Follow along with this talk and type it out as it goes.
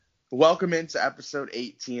Welcome into episode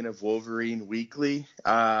 18 of Wolverine Weekly.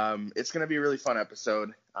 It's going to be a really fun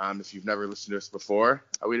episode. If you've never listened to us before,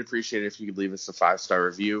 we'd appreciate it if you could leave us a 5-star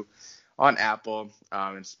review on Apple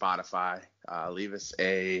and Spotify. Leave us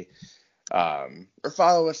or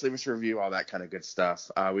follow us, leave us a review, all that kind of good stuff.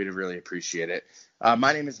 We'd really appreciate it.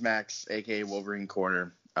 My name is Max, aka Wolverine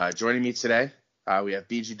Corner. Joining me today, we have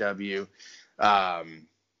BGW.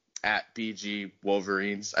 At BG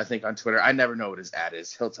Wolverines, I think on Twitter. I never know what his ad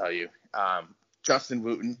is. He'll tell you. Justin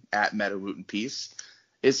Wooten at Meta Wooten Peace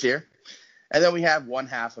is here. And then we have one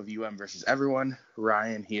half of versus Everyone,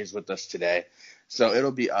 Ryan. He is with us today. So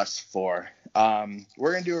it'll be us four.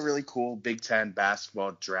 We're going to do a really cool Big Ten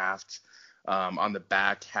basketball draft on the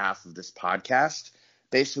back half of this podcast.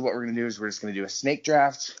 Basically what we're going to do is we're just going to do a snake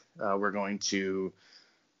draft. We're going to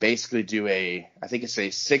basically do I think it's a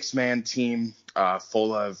 6-man team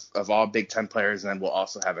full of all Big Ten players, and then we'll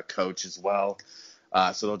also have a coach as well.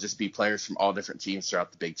 So there'll just be players from all different teams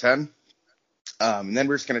throughout the Big Ten. And then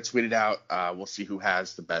we're just going to tweet it out. We'll see who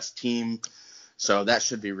has the best team. So that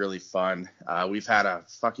should be really fun. We've had a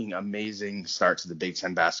fucking amazing start to the Big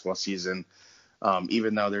Ten basketball season,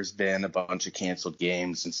 even though there's been a bunch of canceled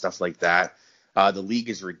games and stuff like that. The league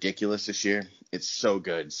is ridiculous this year. It's so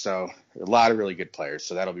good. So a lot of really good players.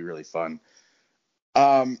 So that'll be really fun.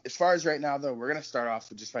 As far as right now, though, we're going to start off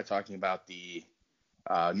just by talking about the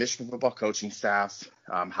Michigan football coaching staff,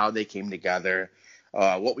 how they came together,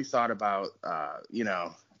 what we thought about,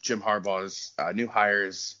 Jim Harbaugh's new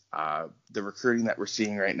hires, the recruiting that we're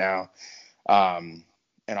seeing right now, and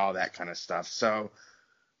all that kind of stuff. So,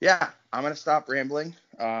 yeah, I'm going to stop rambling.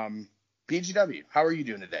 PGW, how are you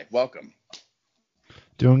doing today? Welcome.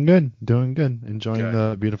 Doing good. Enjoying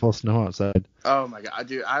the beautiful snow outside. Oh my God,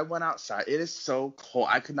 dude! I went outside. It is so cold.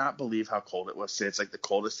 I could not believe how cold it was today. It's like the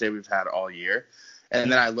coldest day we've had all year.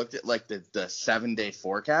 And then I looked at like the 7-day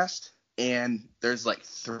forecast, and there's like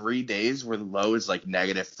 3 days where the low is like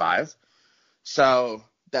 -5. So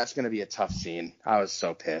that's gonna be a tough scene. I was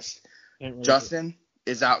so pissed. Justin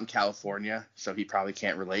is out in California, so he probably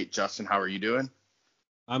can't relate. Justin, how are you doing?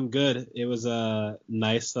 I'm good. It was a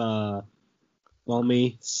nice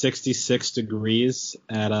balmy 66 degrees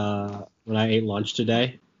at when I ate lunch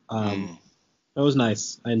today. It was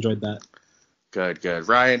nice. I enjoyed that. Good.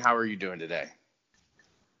 Ryan, how are you doing today?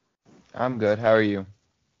 I'm good. How are you?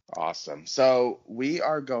 Awesome. So we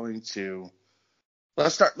are going to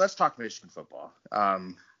let's talk Michigan football. I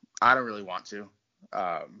don't really want to.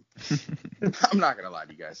 I'm not gonna lie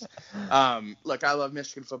to you guys. Look, I love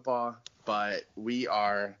Michigan football, but we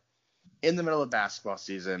are in the middle of basketball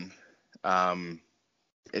season.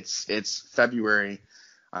 It's February.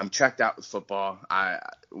 I'm checked out with football.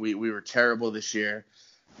 We were terrible this year.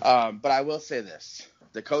 But I will say this.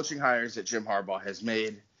 The coaching hires that Jim Harbaugh has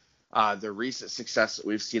made, the recent success that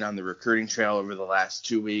we've seen on the recruiting trail over the last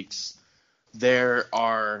 2 weeks, there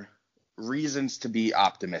are reasons to be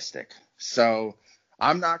optimistic. So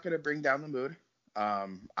I'm not going to bring down the mood.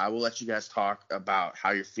 I will let you guys talk about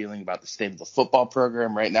how you're feeling about the state of the football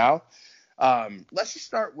program right now. Let's just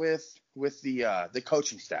start with the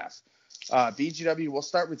coaching staff. BGW, we'll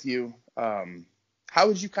start with you. How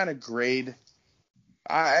would you kind of grade?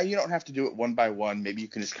 You don't have to do it one by one. Maybe you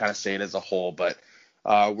can just kind of say it as a whole. But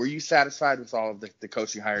were you satisfied with all of the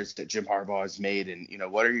coaching hires that Jim Harbaugh has made? And,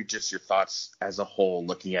 what are your thoughts as a whole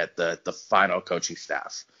looking at the final coaching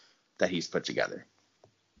staff that he's put together?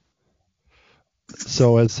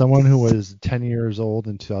 So as someone who was 10 years old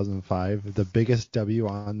in 2005, the biggest W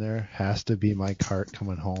on there has to be Mike Hart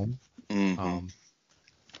coming home. Mm-hmm.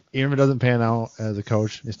 Even if it doesn't pan out as a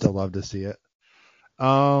coach, I still love to see it.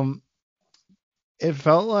 It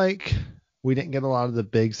felt like we didn't get a lot of the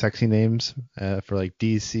big sexy names for like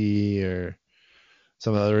DC or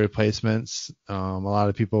some of the other replacements. A lot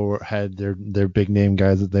of people had their big name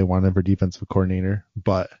guys that they wanted for defensive coordinator,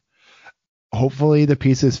 but hopefully the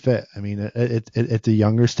pieces fit. I mean, it's a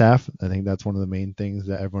younger staff. I think that's one of the main things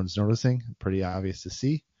that everyone's noticing. Pretty obvious to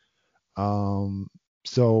see.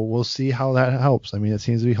 So we'll see how that helps. I mean, it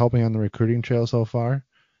seems to be helping on the recruiting trail so far.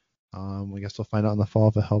 I guess we'll find out in the fall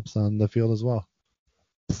if it helps on the field as well.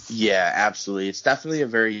 Yeah, absolutely. It's definitely a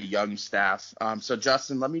very young staff. So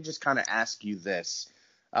Justin, let me just kind of ask you this.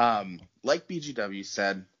 Like BGW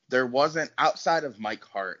said, there wasn't, outside of Mike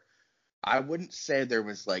Hart, I wouldn't say there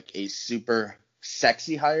was like a super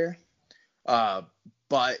sexy hire,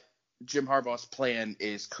 but Jim Harbaugh's plan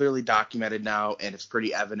is clearly documented now, and it's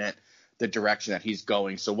pretty evident the direction that he's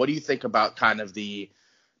going. So what do you think about kind of the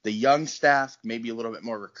young staff, maybe a little bit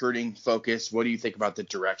more recruiting focused? What do you think about the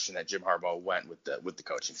direction that Jim Harbaugh went with the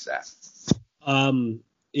coaching staff?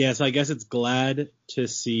 Yeah, so I guess it's glad to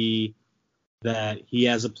see that he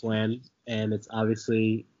has a plan, and it's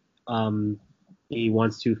obviously he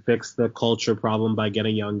wants to fix the culture problem by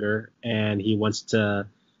getting younger, and he wants to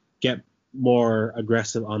get more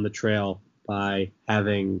aggressive on the trail by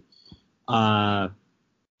having young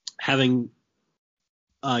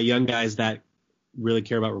guys that really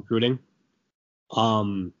care about recruiting.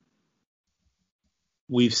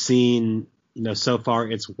 We've seen, so far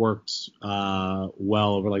it's worked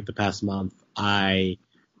well over like the past month. I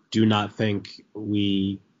do not think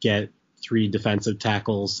we get 3 defensive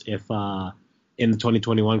tackles if in the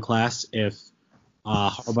 2021 class if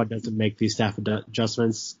Harbaugh doesn't make these staff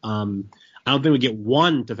adjustments. I don't think we get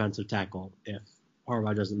 1 defensive tackle if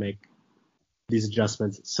Harbaugh doesn't make these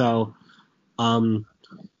adjustments. So, I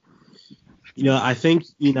think,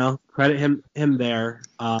 credit him there.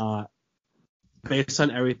 Based on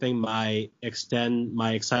everything, my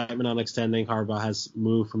excitement on extending Harbaugh has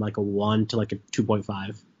moved from like a 1 to like a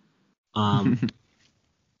 2.5.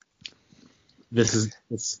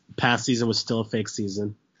 This past season was still a fake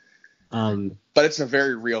season. But it's a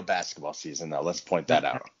very real basketball season, though. Let's point that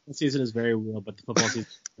out. The season is very real, but the football season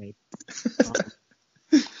is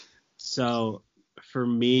fake. So for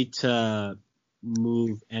me to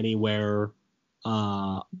move anywhere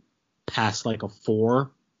past like a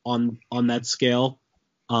 4 on that scale,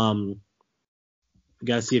 you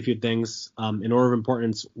got to see a few things. In order of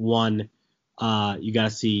importance, 1, you got to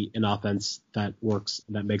see an offense that works,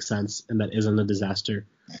 that makes sense, and that isn't a disaster.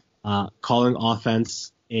 Calling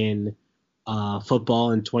offense in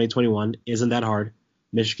football in 2021 isn't that hard.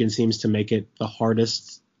 Michigan seems to make it the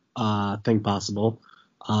hardest thing possible.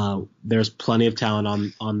 There's plenty of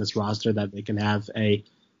talent on this roster that they can have a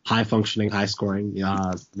high-functioning, high-scoring,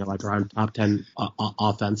 like around top 10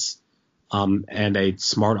 offense, and a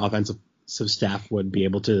smart offensive staff would be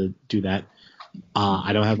able to do that.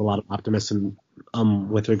 I don't have a lot of optimism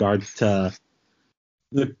with regard to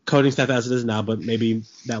the coaching staff as it is now, but maybe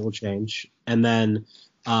that will change. And then,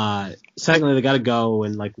 secondly, they got to go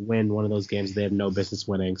and like win one of those games they have no business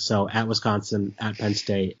winning. So at Wisconsin, at Penn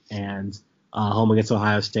State, and home against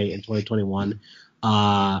Ohio State in 2021.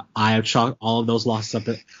 I have chalked all of those losses up,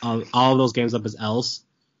 all of those games up as L's,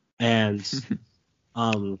 and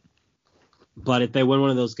but if they win one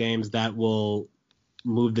of those games, that will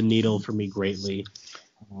move the needle for me greatly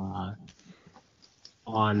on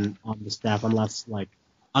the staff, unless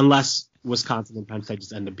Wisconsin and Penn State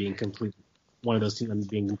just end up being one of those teams end up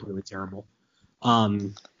being completely terrible.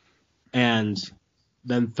 And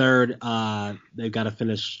then third, they've got to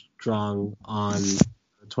finish strong on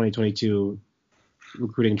 2022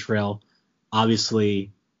 recruiting trail.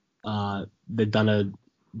 Obviously, they've done a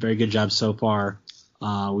very good job so far.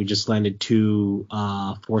 We just landed 2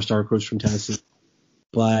 4-star recruits from Tennessee,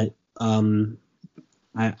 but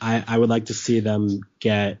I would like to see them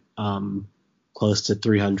get close to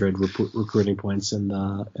 300 recruiting points in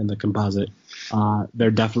the composite. There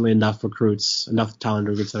are definitely enough talented recruits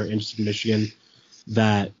that are interested in Michigan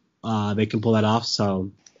that they can pull that off.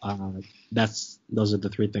 So those are the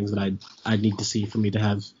 3 things that I need to see for me to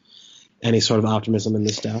have any sort of optimism in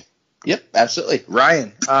this staff. Yep, absolutely.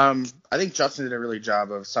 Ryan, I think Justin did a really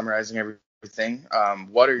job of summarizing everything.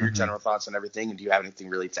 What are your general thoughts on everything, and do you have anything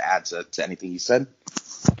really to add to anything he said?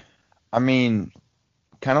 I mean,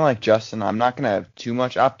 kind of like Justin, I'm not going to have too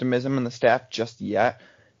much optimism in the staff just yet,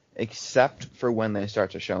 except for when they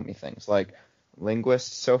start to show me things. Like,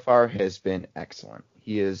 Linguist so far has been excellent.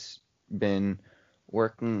 He has been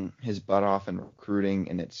working his butt off in recruiting,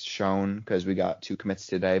 and it's shown because we got 2 commits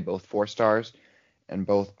today, both 4-stars, and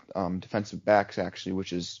both defensive backs, actually,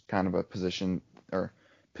 which is kind of a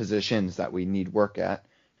positions that we need work at.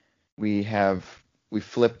 We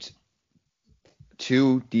flipped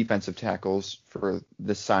 2 defensive tackles for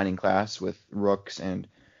the signing class with Rooks and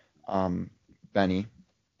Benny,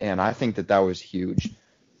 and I think that was huge.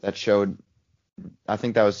 I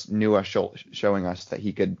think that was Nua showing us that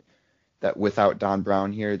he could, that without Don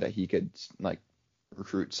Brown here, that he could like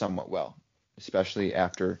recruit somewhat well, especially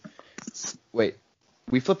after. Wait,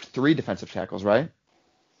 we flipped 3 defensive tackles, right?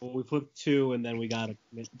 Well, we flipped 2, and then we got a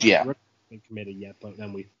commit. Yeah. Rooks hasn't committed yet, but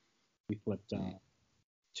then we flipped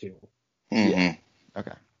 2. Mm-hmm. Yeah.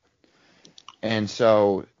 Okay. And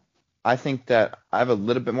so I think that I have a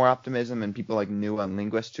little bit more optimism in people like Nua and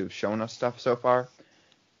Linguist who have shown us stuff so far.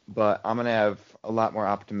 But I'm going to have a lot more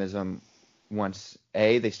optimism once,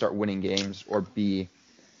 A, they start winning games, or B,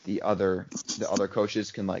 the other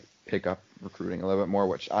coaches can like pick up recruiting a little bit more,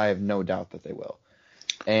 which I have no doubt that they will.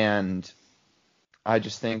 And I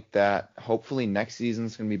just think that hopefully next season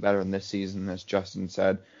is going to be better than this season, as Justin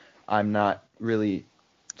said. I'm not really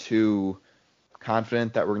too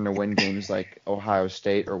confident that we're going to win games like Ohio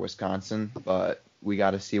State or Wisconsin, but we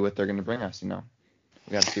got to see what they're going to bring us. We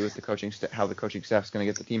got to see what how the coaching staff's going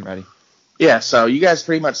to get the team ready. Yeah, so you guys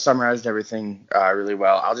pretty much summarized everything really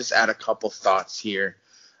well. I'll just add a couple thoughts here.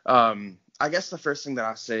 I guess the first thing that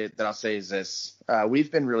I'll say is this: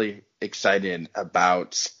 we've been really excited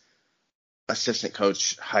about assistant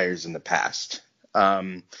coach hires in the past.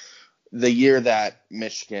 The year that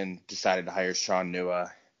Michigan decided to hire Sean Nua,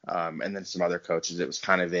 and then some other coaches, it was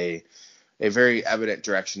kind of a very evident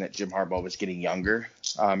direction that Jim Harbaugh was getting younger.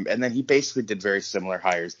 And then he basically did very similar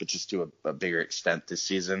hires, but just to a bigger extent this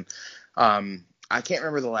season. I can't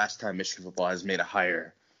remember the last time Michigan football has made a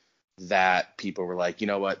hire that people were like, you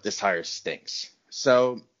know what, this hire stinks.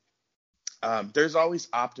 So there's always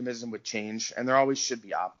optimism with change, and there always should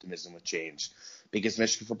be optimism with change because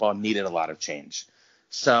Michigan football needed a lot of change.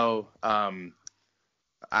 So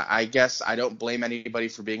I guess I don't blame anybody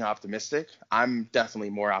for being optimistic. I'm definitely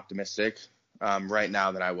more optimistic right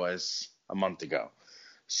now than I was a month ago.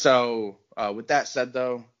 So with that said,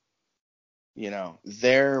 though,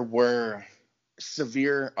 there were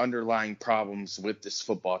severe underlying problems with this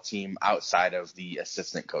football team outside of the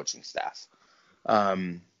assistant coaching staff.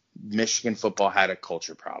 Michigan football had a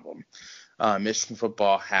culture problem. Michigan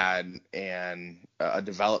football had a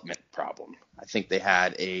development problem. I think they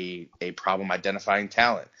had a problem identifying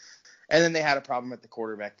talent. And then they had a problem at the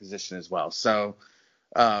quarterback position as well. So,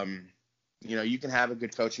 you can have a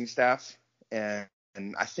good coaching staff, and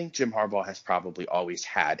I think Jim Harbaugh has probably always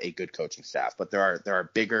had a good coaching staff, but there are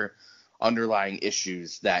bigger underlying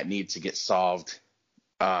issues that need to get solved,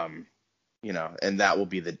 and that will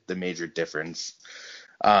be the major difference.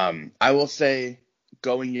 I will say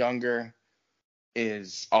going younger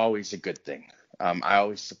is always a good thing. I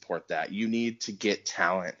always support that. You need to get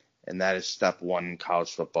talent, and that is step one in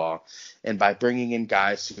college football. And by bringing in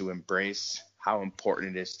guys who embrace how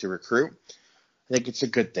important it is to recruit, I think it's a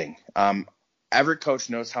good thing. Every coach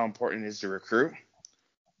knows how important it is to recruit.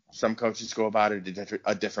 Some coaches go about it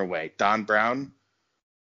a different way. Don Brown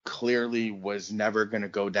clearly was never going to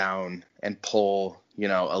go down and pull,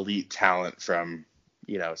 elite talent from,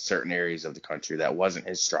 certain areas of the country. That wasn't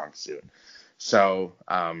his strong suit. So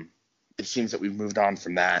it seems that we've moved on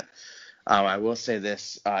from that. I will say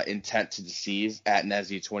this, intent to deceive at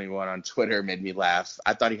Nezzy21 on Twitter made me laugh.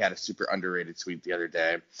 I thought he had a super underrated tweet the other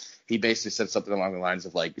day. He basically said something along the lines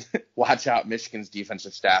of like, watch out, Michigan's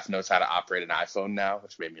defensive staff knows how to operate an iPhone now,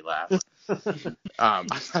 which made me laugh. I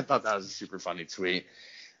thought that was a super funny tweet.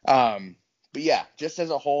 But yeah, just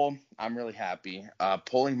as a whole, I'm really happy.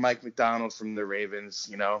 Pulling Mike McDonald from the Ravens,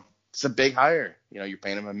 it's a big hire. You're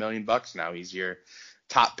paying him $1 million now. He's your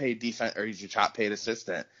top paid he's your top paid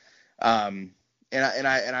assistant. And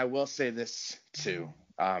I will say this too.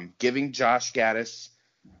 Giving Josh Gaddis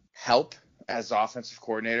help as offensive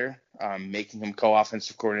coordinator, making him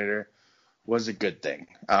co-offensive coordinator was a good thing.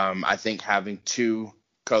 I think having two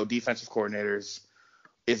co-defensive coordinators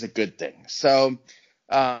is a good thing. So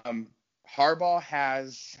Harbaugh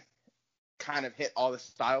has kind of hit all the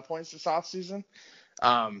style points this offseason.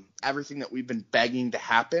 Everything that we've been begging to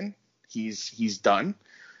happen, he's done.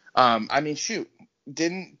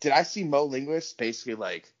 Did I see Mo Linguist basically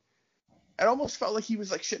like, it almost felt like he was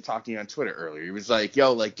like shit talking on Twitter earlier. He was like,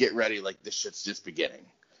 yo, like get ready, like this shit's just beginning.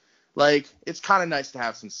 Like it's kind of nice to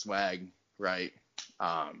have some swag, right?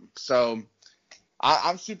 So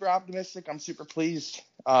I'm super optimistic. I'm super pleased.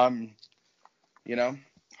 I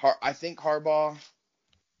think Harbaugh,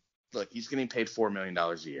 look, he's getting paid $4 million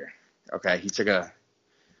a year. Okay,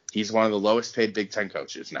 he's one of the lowest paid Big Ten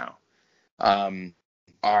coaches now.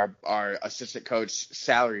 Our assistant coach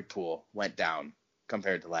salary pool went down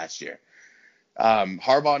compared to last year.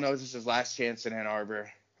 Harbaugh knows this is his last chance in Ann Arbor,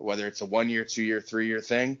 whether it's a 1 year, 2 year, 3 year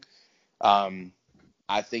thing.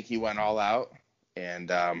 I think he went all out,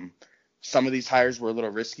 and some of these hires were a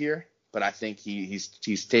little riskier, but I think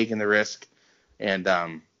he's taking the risk and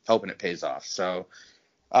hoping it pays off. So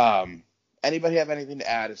anybody have anything to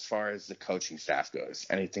add as far as the coaching staff goes?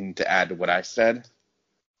 Anything to add to what I said?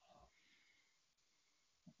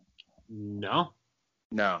 No,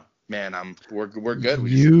 man. We're good.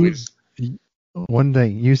 One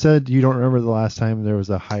thing you said, you don't remember the last time there was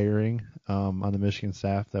a hiring on the Michigan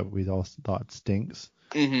staff that we all thought stinks.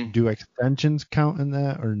 Mm-hmm. Do extensions count in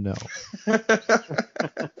that or no?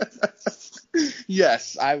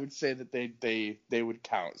 Yes, I would say that they would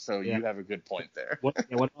count. So yeah. You have a good point there.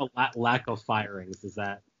 What about lack of firings? Is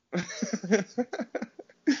that?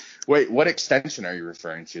 Wait, what extension are you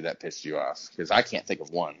referring to that pissed you off? Because I can't think of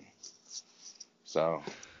one. So,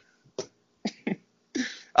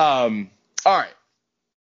 all right.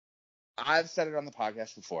 I've said it on the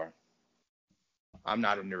podcast before. I'm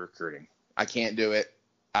not into recruiting. I can't do it.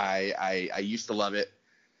 I used to love it.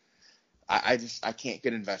 I can't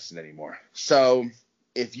get invested anymore. So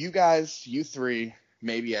if you guys, you three,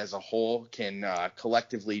 maybe as a whole, can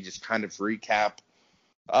collectively just kind of recap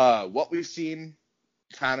what we've seen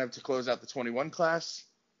kind of to close out the 21 class,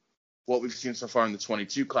 what we've seen so far in the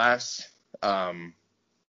 22 class.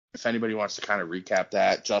 If anybody wants to kind of recap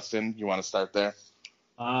that, Justin, you want to start there?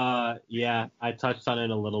 Yeah, I touched on it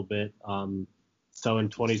a little bit. So in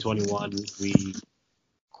 2021, we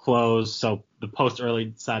closed. So the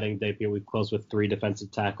post-early signing debut, we closed with 3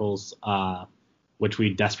 defensive tackles, which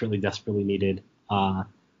we desperately needed.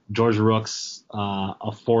 George Rooks,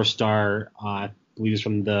 a 4-star, I believe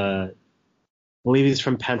he's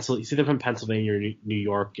from Pennsylvania. He's either from Pennsylvania or New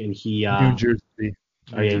York, and he New Jersey.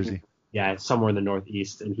 New Jersey. Yeah, somewhere in the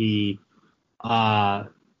Northeast, and he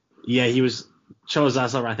he chose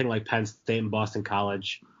us over, I think, like Penn State and Boston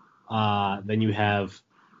College. Then you have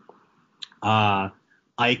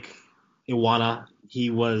Ike Iwana.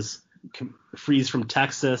 He's from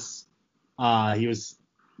Texas. He was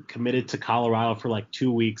committed to Colorado for like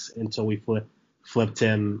 2 weeks until we flipped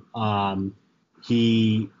him.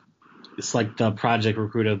 It's like the project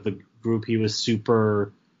recruit of the group. He was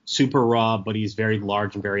super raw, but he's very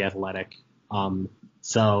large and very athletic.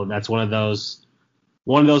 So that's one of those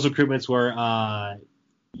recruitments where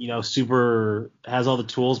super has all the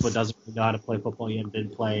tools but doesn't really know how to play football yet and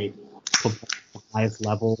didn't play football at the highest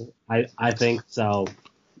level. I think so.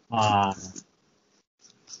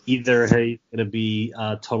 Either he's going to be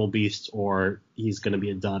a total beast or he's going to be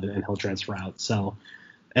a dud and he'll transfer out. So,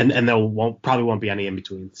 and there probably won't be any in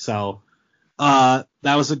between. So, that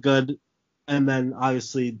was a good. And then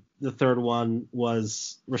obviously the third one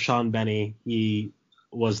was Rashawn Benny. He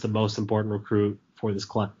was the most important recruit for this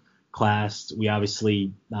class. We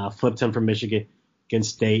obviously flipped him from Michigan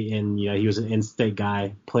State, and he was an in-state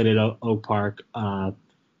guy. Played at Oak Park.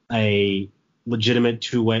 A legitimate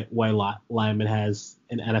two-way lineman, has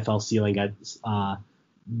an NFL ceiling at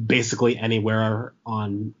basically anywhere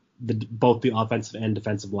on both the offensive and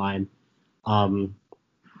defensive line,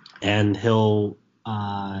 and he'll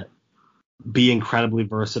be incredibly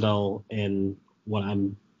versatile in what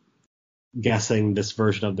I'm guessing this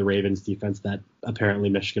version of the Ravens defense that apparently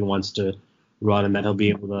Michigan wants to run, and that he'll be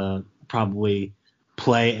able to probably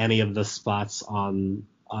play any of the spots on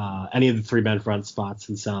any of the 3-man front spots.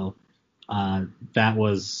 And so that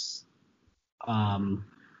was, I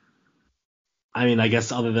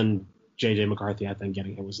guess other than J.J. McCarthy, I think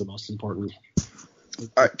getting him was the most important.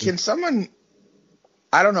 Can someone,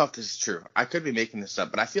 I don't know if this is true, I could be making this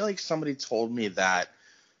up, but I feel like somebody told me that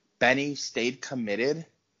Benny stayed committed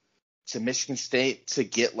to Michigan State to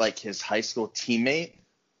get like his high school teammate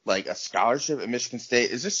like a scholarship at Michigan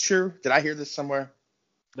State. Is this true? Did I hear this somewhere?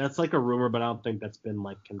 That's like a rumor, but I don't think that's been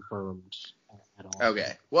like confirmed at all.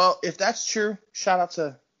 Okay. Well, if that's true, shout out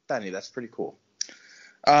to Benny. That's pretty cool.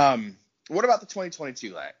 What about the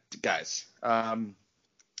 2022 guys? I know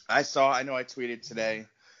I tweeted today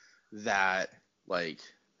that, like,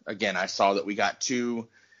 again, I saw that we got two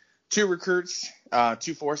recruits, 2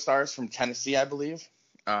 4-stars from Tennessee, I believe.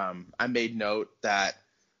 I made note that,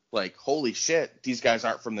 like, holy shit, these guys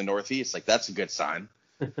aren't from the Northeast. Like, that's a good sign.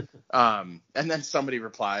 And then somebody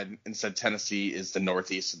replied and said Tennessee is the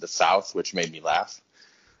Northeast of the South, which made me laugh.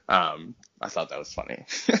 I thought that was funny.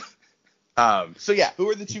 So yeah, who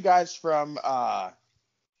are the 2 guys from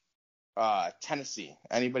Tennessee?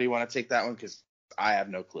 Anybody want to take that one? Because I have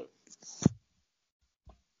no clue.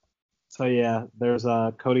 So yeah, there's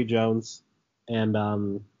Cody Jones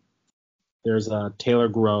and there's Taylor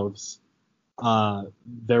Groves.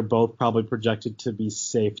 They're both probably projected to be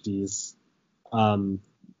safeties.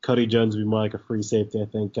 Cody Jones would be more like a free safety. I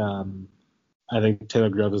think Taylor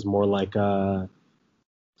Groves is more like a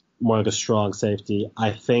strong safety.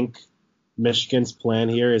 I think Michigan's plan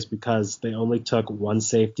here is because they only took 1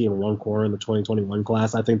 safety and 1 corner in the 2021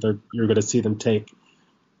 class. I think you're going to see them take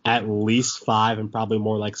at least 5 and probably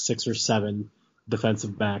more like 6 or 7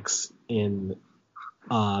 defensive backs in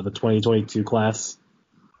the 2022 class.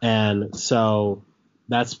 And so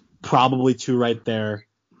that's probably 2 right there.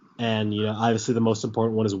 And, obviously the most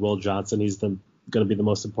important one is Will Johnson. He's going to be the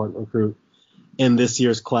most important recruit in this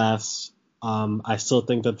year's class. I still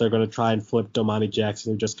think that they're going to try and flip Domani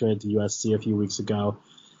Jackson, who just committed to USC a few weeks ago.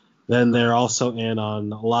 Then they're also in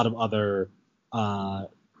on a lot of other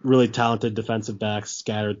really talented defensive backs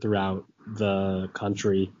scattered throughout the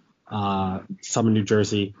country, some in New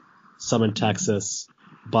Jersey, some in Texas.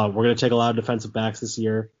 But we're going to take a lot of defensive backs this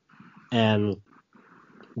year. And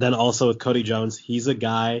then also with Cody Jones, he's a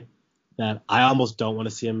guy that I almost don't want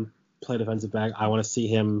to see him play defensive back. I want to see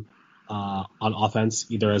him on offense,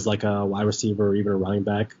 either as like a wide receiver or even a running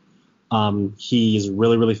back. He's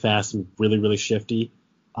really, really fast and really, really shifty,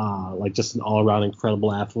 like just an all-around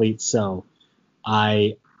incredible athlete. So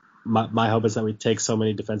my hope is that we take so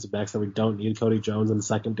many defensive backs that we don't need Cody Jones in the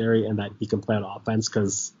secondary and that he can play on offense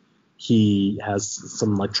because he has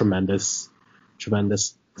some like tremendous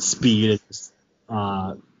speed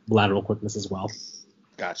and lateral quickness as well.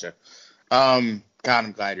 Gotcha. God,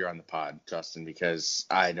 I'm glad you're on the pod, Justin, because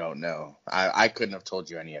I don't know. I couldn't have told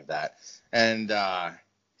you any of that. And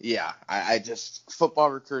yeah, I just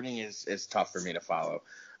football recruiting is tough for me to follow.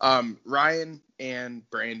 Ryan and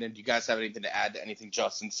Brandon, do you guys have anything to add to anything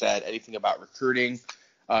Justin said? Anything about recruiting?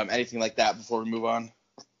 Anything like that before we move on?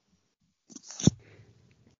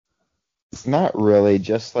 Not really.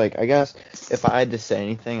 Just like, I guess if I had to say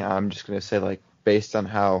anything, I'm just going to say, like, based on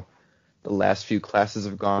how the last few classes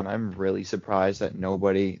have gone, I'm really surprised that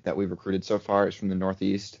nobody that we've recruited so far is from the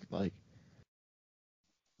Northeast. Like,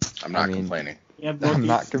 I'm not complaining. I'm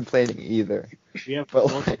not complaining either. We have but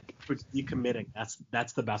like decommitting.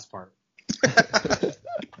 That's the best part.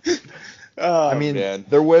 Oh, I mean, man.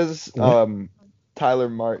 there was Tyler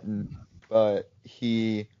Martin, but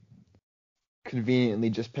he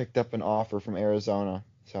conveniently just picked up an offer from Arizona,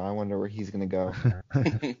 so I wonder where he's going to go.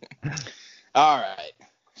 All right.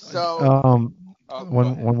 So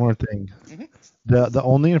one more thing. Mm-hmm. The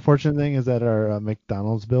only unfortunate thing is that our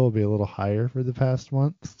McDonald's bill will be a little higher for the past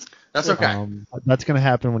month. That's okay. That's going to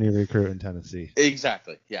happen when you recruit in Tennessee.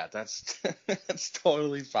 Exactly. Yeah, that's that's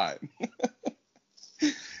totally fine.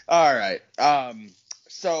 All right.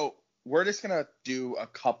 So we're just going to do a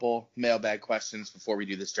couple mailbag questions before we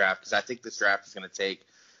do this draft because I think this draft is going to take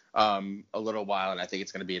a little while, and I think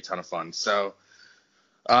it's going to be a ton of fun. So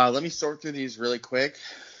let me sort through these really quick.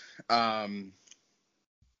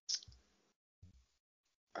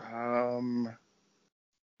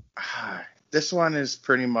 This one is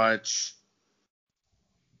pretty much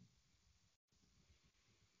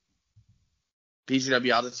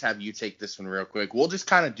BGW. I'll just have you take this one real quick. We'll just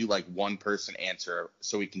kind of do like one person answer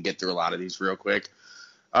so we can get through a lot of these real quick.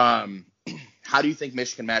 How do you think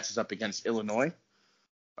Michigan matches up against Illinois?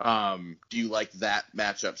 Do you like that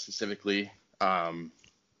matchup specifically?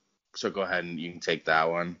 So go ahead and you can take that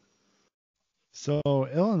one. So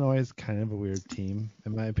Illinois is kind of a weird team,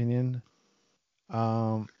 in my opinion.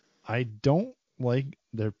 I don't like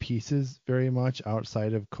their pieces very much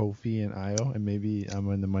outside of Kofi and Io, and maybe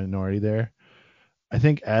I'm in the minority there. I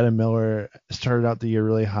think Adam Miller started out the year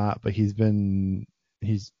really hot, but it turned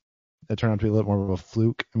out to be a little more of a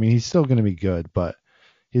fluke. I mean, he's still going to be good, but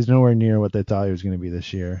he's nowhere near what they thought he was going to be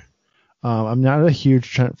this year. I'm not a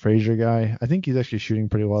huge Trent Frazier guy. I think he's actually shooting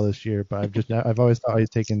pretty well this year, but I've always thought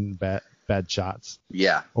he's taken bad shots.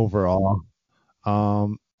 Yeah. Overall.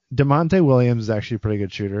 DeMonte Williams is actually a pretty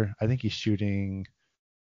good shooter. I think he's shooting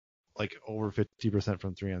like over 50%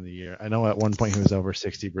 from three on the year. I know at one point he was over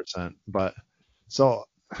 60%, but so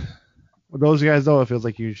with those guys though, it feels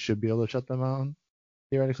like you should be able to shut them out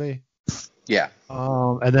theoretically. Yeah.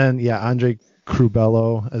 And then Andre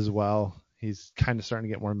Crubello as well. He's kind of starting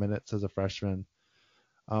to get more minutes as a freshman.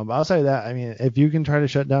 But outside of that, I mean, if you can try to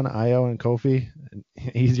shut down Io and Kofi,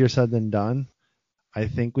 easier said than done. I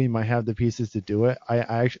think we might have the pieces to do it.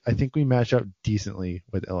 I think we match up decently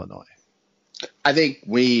with Illinois. I think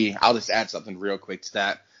I'll just add something real quick to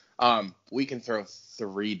that. We can throw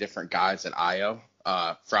three different guys at Io,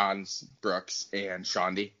 Franz, Brooks, and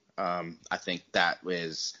Shondi. I think that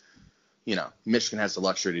is, Michigan has the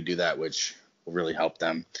luxury to do that, which will really help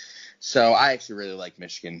them. So I actually really like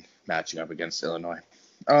Michigan matching up against Illinois.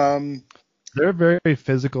 They're a very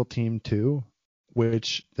physical team too,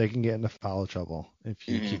 which they can get into foul trouble if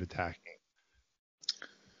you keep attacking.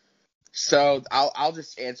 So I'll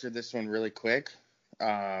just answer this one really quick.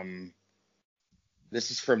 This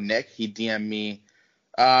is from Nick. He DM'd me.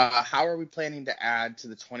 How are we planning to add to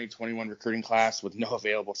the 2021 recruiting class with no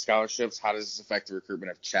available scholarships? How does this affect the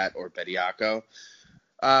recruitment of Chet or Bediako?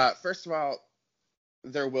 First of all,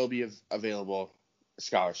 there will be available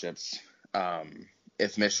scholarships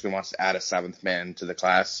if Michigan wants to add a seventh man to the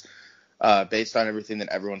class. Based on everything that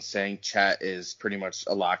everyone's saying, Chet is pretty much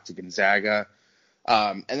a lock to Gonzaga.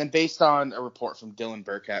 And then based on a report from Dylan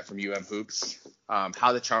Burkett from UM Hoops,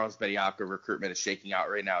 how the Charles Bediako recruitment is shaking out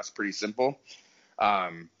right now is pretty simple.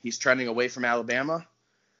 He's trending away from Alabama,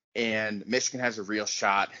 and Michigan has a real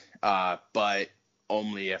shot, but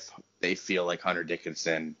only if they feel like Hunter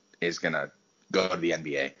Dickinson is going to go to the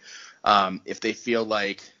NBA. If he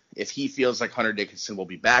feels like Hunter Dickinson will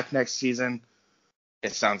be back next season,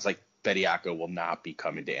 it sounds like Bediako will not be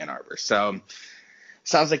coming to Ann Arbor. So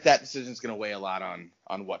sounds like that decision is going to weigh a lot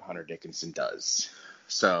on what Hunter Dickinson does.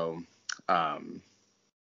 So Yeah,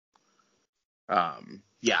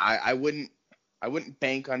 I wouldn't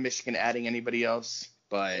bank on Michigan adding anybody else,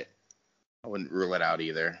 but I wouldn't rule it out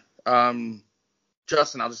either.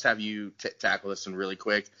 Justin, I'll just have you tackle this one really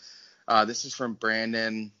quick. This is from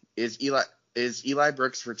Brandon. Is Eli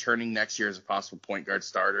Brooks returning next year as a possible point guard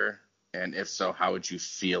starter? And if so, how would you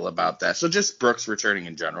feel about that? So just Brooks returning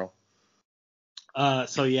in general.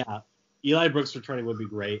 So yeah, Eli Brooks returning would be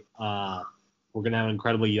great. We're gonna have an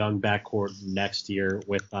incredibly young backcourt next year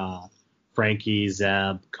with Frankie,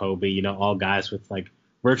 Zeb, Kobe, all guys with like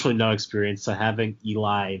virtually no experience. So having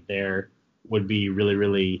Eli there would be really,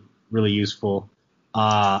 really, really useful.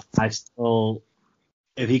 If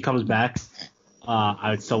he comes back, I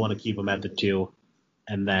would still want to keep him at the 2,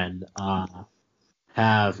 and then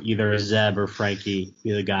have either Zeb or Frankie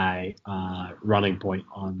be the guy running point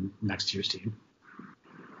on next year's team.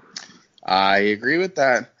 I agree with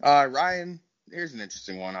that. Ryan, here's an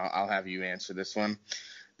interesting one. I'll have you answer this one.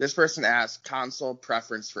 This person asked console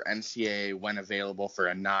preference for NCAA when available for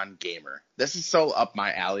a non-gamer. This is so up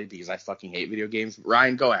my alley because I fucking hate video games.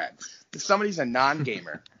 Ryan, go ahead. If somebody's a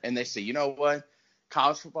non-gamer and they say, you know what,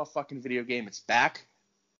 college football fucking video game, it's back,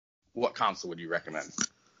 what console would you recommend?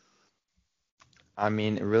 I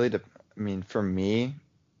mean, it really for me,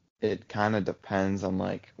 it kind of depends on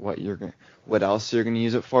like what else you're gonna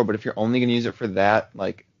use it for. But if you're only gonna use it for that,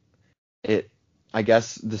 like I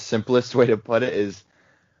guess the simplest way to put it is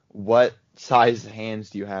what size hands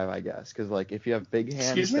do you have? I guess because like if you have big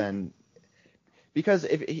hands, then because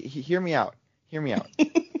hear me out.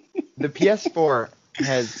 The PS4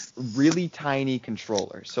 has really tiny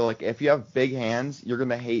controllers, so like if you have big hands, you're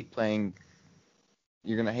gonna hate playing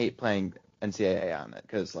NCAA on it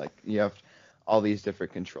because like you have all these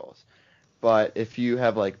different controls. But if you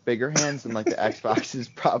have like bigger hands, then like the Xbox is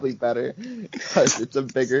probably better because it's a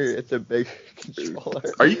big controller.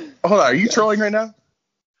 Are you trolling right now?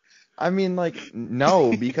 I mean, like,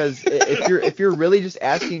 no, because if you're really just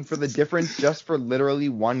asking for the difference just for literally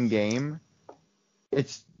one game,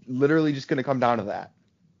 it's literally just gonna come down to that.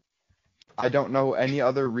 I don't know any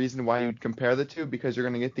other reason why you'd compare the two because you're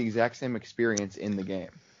gonna get the exact same experience in the game.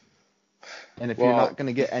 And if you're not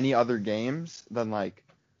gonna get any other games, then like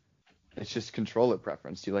it's just controller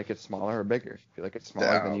preference. Do you like it smaller or bigger? If you like it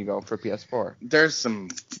smaller, then you go for PS4. There's some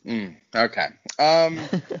okay.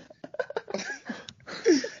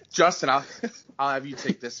 Justin, I'll have you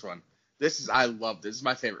take this one. I love this. This is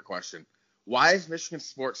my favorite question. Why is Michigan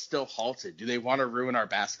sports still halted? Do they want to ruin our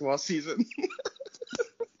basketball season?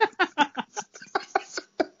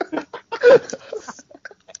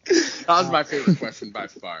 That was my favorite question by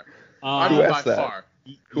far. Who asked that?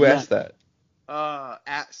 Who asked that?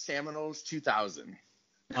 At Seminoles 2000.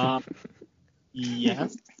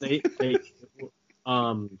 Yes, they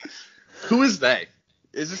Who is they?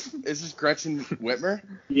 Is this Gretchen Whitmer?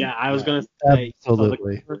 Yeah, I was gonna say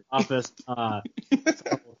absolutely. So the office.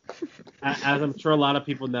 As I'm sure a lot of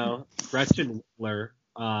people know, Gretchen Whitmer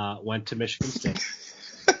went to Michigan State.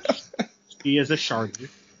 She is a Sharpie,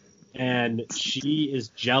 and she is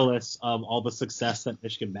jealous of all the success that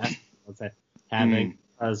Michigan basketball is having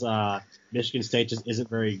because Michigan State just isn't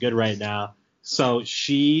very good right now. So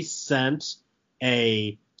she sent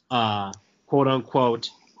a quote unquote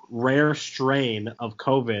rare strain of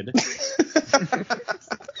COVID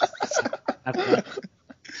and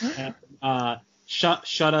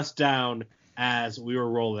shut us down as we were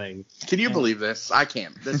rolling. Can you believe this? I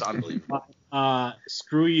can't. This is unbelievable.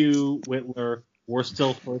 Screw you, Whitler. We're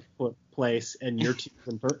still first place, and your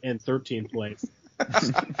team's in 13th place.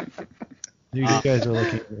 You guys are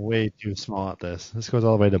looking way too small at this. This goes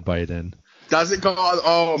all the way to Biden. Does it go?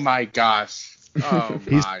 Oh my gosh. Oh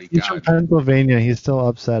my god. He's from Pennsylvania. He's still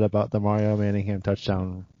upset about the Mario Manningham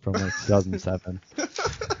touchdown from like 2007.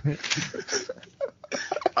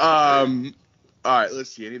 All right, let's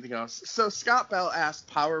see. Anything else? So Scott Bell asked,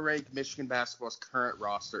 power rank Michigan basketball's current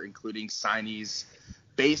roster, including signees,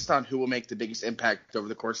 based on who will make the biggest impact over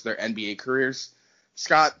the course of their NBA careers.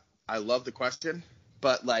 Scott, I love the question,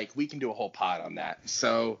 but like we can do a whole pod on that.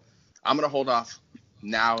 So I'm gonna hold off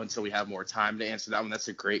now until we have more time to answer that one. That's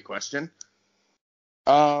a great question.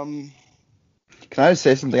 Can I just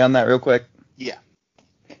say something on that real quick? Yeah.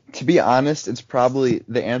 To be honest, it's probably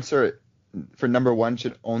the answer for number one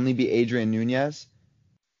should only be Adrian Nunez.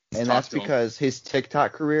 And that's because his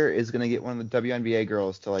TikTok career is going to get one of the WNBA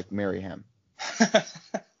girls to like marry him.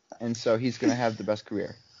 And so he's going to have the best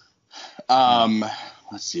career.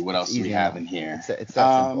 Let's see. What else do we have in here? It's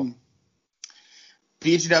that simple.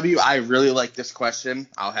 BGW, I really like this question.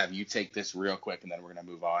 I'll have you take this real quick and then we're going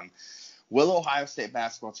to move on. Will Ohio State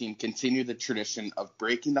basketball team continue the tradition of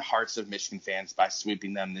breaking the hearts of Michigan fans by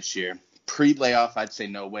sweeping them this year? Pre-layoff, I'd say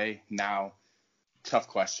no way. Now, tough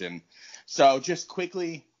question. So just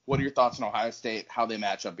quickly, what are your thoughts on Ohio State, how they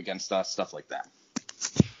match up against us, stuff like that?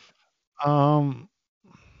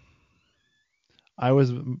 I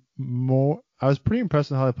was pretty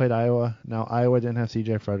impressed with how they played Iowa. Now Iowa didn't have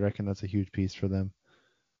C.J. Frederick, and that's a huge piece for them.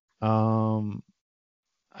 I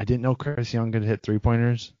didn't know Chris Young could hit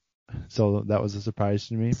 3-pointers, so that was a surprise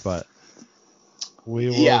to me. But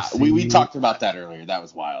we talked about that earlier. That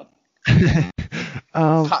was wild.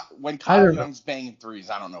 When Kyle Young's banging threes,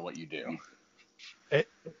 I don't know what you do.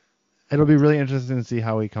 It'll be really interesting to see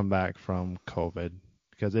how we come back from COVID,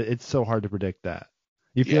 because it's so hard to predict that.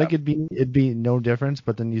 You feel like it'd be no difference,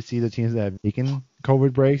 but then you see the teams that have taken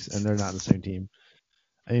COVID breaks, and they're not the same team.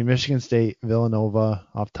 I mean, Michigan State, Villanova,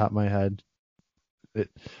 off the top of my head.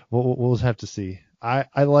 We'll just have to see.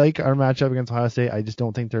 I like our matchup against Ohio State. I just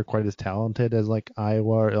don't think they're quite as talented as like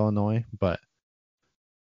Iowa or Illinois, but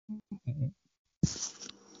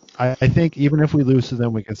I think even if we lose to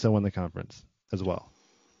them, we can still win the conference as well.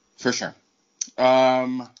 For sure.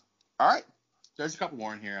 All right. There's a couple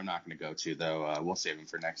more in here I'm not going to go to, though. We'll save them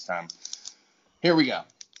for next time. Here we go.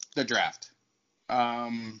 The draft.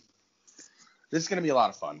 This is going to be a lot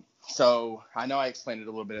of fun. So I know I explained it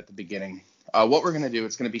a little bit at the beginning. What we're going to do,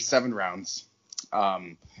 it's going to be 7 rounds.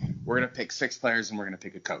 We're going to pick 6 players, and we're going to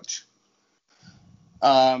pick a coach.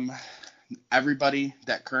 Everybody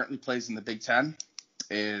that currently plays in the Big Ten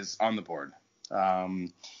is on the board.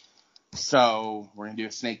 So we're going to do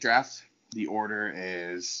a snake draft. The order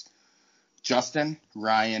is Justin,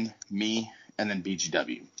 Ryan, me, and then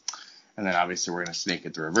BGW. And then obviously we're going to snake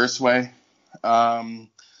it the reverse way. What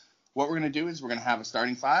we're going to do is we're going to have a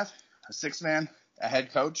starting 5, a 6-man, a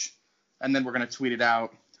head coach, and then we're going to tweet it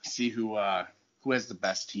out, see who has the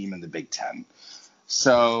best team in the Big Ten.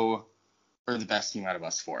 So, or the best team out of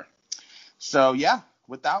us 4. So yeah,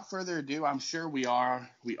 without further ado, I'm sure we all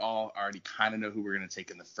already kind of know who we're going to take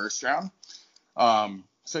in the first round.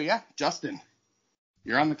 So yeah, Justin,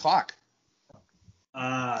 you're on the clock.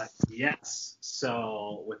 Yes.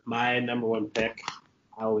 So with my number 1 pick,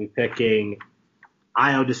 I will be picking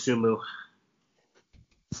Ayo Dosunmu.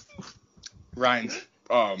 Ryan.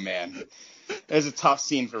 Oh man, there's a tough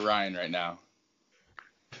scene for Ryan right now.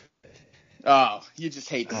 Oh, you just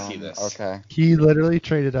hate to see this. Okay. He literally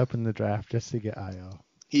traded up in the draft just to get Ayo.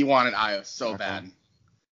 He wanted Ayo so bad.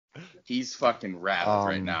 He's fucking rabid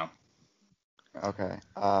right now. Okay.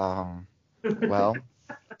 Well.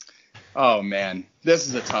 Oh man, this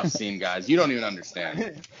is a tough scene, guys. You don't even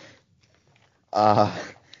understand.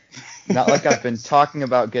 Not like I've been talking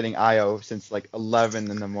about getting Ayo since like 11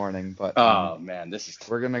 in the morning, but oh man, this is.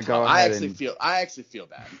 We're gonna tough. go ahead I actually feel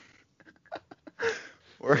bad.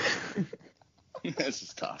 This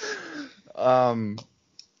is tough.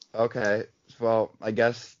 Okay. Well, I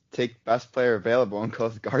guess take best player available and go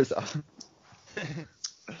with Garza.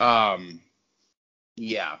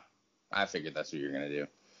 Yeah, I figured that's what you're gonna do.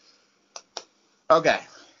 Okay,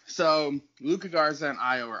 so Luka Garza and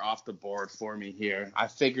Ayo are off the board for me here. I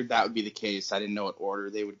figured that would be the case. I didn't know what order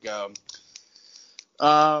they would go.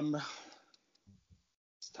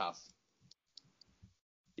 It's tough.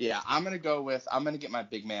 Yeah, I'm gonna get my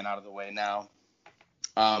big man out of the way now,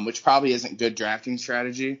 which probably isn't good drafting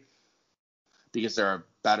strategy because there are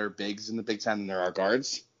better bigs in the Big Ten than there are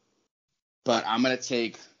guards. But I'm gonna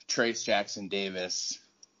take Trace Jackson Davis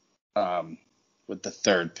with the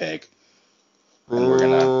 3rd pick. And we're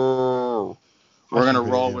gonna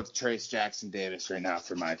roll with Trace Jackson Davis right now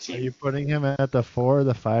for my team. Are you putting him at the 4 or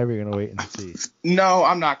the 5? Or are you gonna wait and see? No,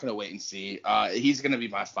 I'm not gonna wait and see. He's gonna be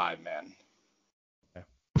my 5-man. Okay.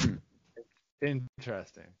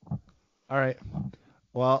 Interesting. All right.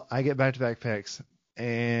 Well, I get back-to-back picks,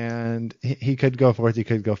 and he could go 4th. He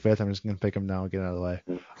could go 5th. I'm just gonna pick him now and get out of the way.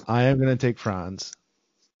 I am gonna take Franz.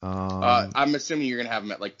 I'm assuming you're gonna have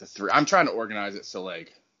him at like the 3. I'm trying to organize it so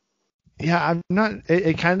like. Yeah, I'm not.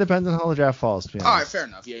 It kind of depends on how the draft falls. To be honest. All right, fair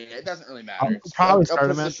enough. Yeah, it doesn't really matter. I'll probably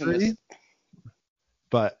start him at 3,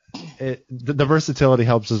 but the versatility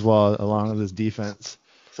helps as well along with his defense.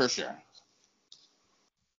 For sure.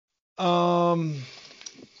 Fuck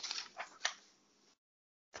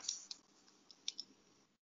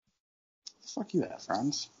you, that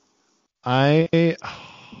Franz.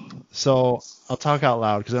 So I'll talk out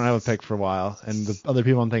loud because I don't have a pick for a while, and the other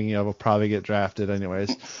people I'm thinking of will probably get drafted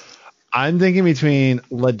anyways. I'm thinking between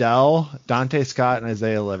Liddell, Dante Scott, and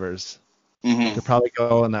Isaiah Livers. Mm-hmm. Could probably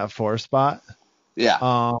go in that 4 spot.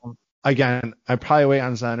 Yeah. Again, I probably wait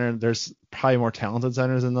on center. There's probably more talented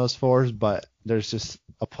centers in those 4s, but there's just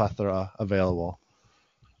a plethora available.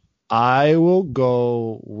 I will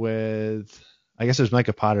go with. I guess there's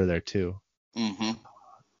Micah Potter there too. Mm-hmm.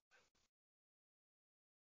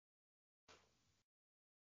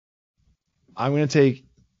 I'm going to take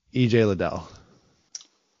EJ Liddell.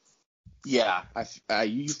 Yeah,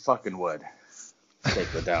 you fucking would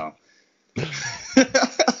take Liddell.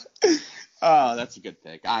 Oh, that's a good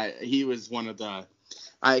pick. He was one of the.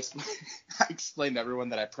 I explained to everyone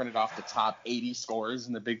that I printed off the top 80 scorers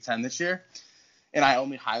in the Big Ten this year, and I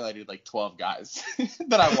only highlighted like 12 guys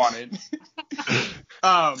that I wanted.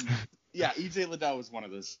 Yeah, EJ Liddell was one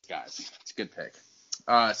of those guys. It's a good pick.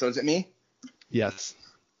 So is it me? Yes.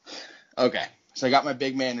 Okay, so I got my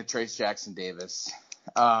big man to Trace Jackson Davis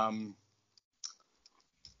as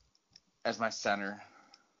my center.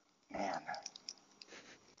 Man.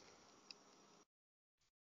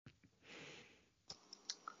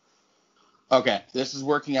 Okay, this is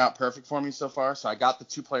working out perfect for me so far. So I got the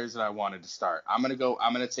two players that I wanted to start. I'm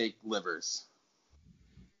gonna take Livers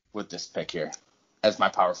with this pick here as my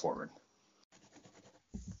power forward,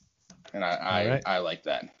 and I like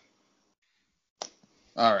that.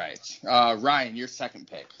 All right, Ryan, your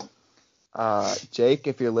second pick. Jake,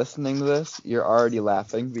 if you're listening to this, you're already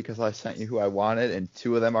laughing because I sent you who I wanted, and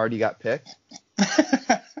two of them already got picked,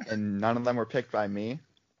 and none of them were picked by me.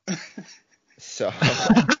 So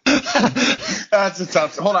that's a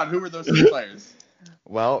tough. Hold on, who were those two players?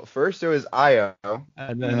 Well, first it was Io,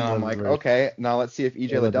 And then I'm like, okay, now let's see if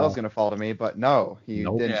EJ Liddell's going to fall to me, but no, he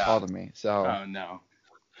didn't fall to me. So, oh no.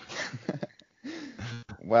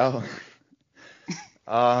 Well,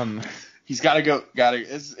 he's got to go.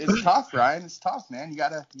 It's tough, Ryan. It's tough, man. You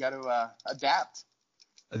gotta adapt.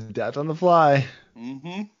 Adapt on the fly.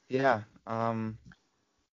 Mm-hmm. Yeah.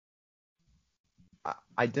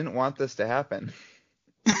 I didn't want this to happen.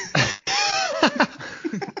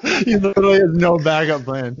 He literally has no backup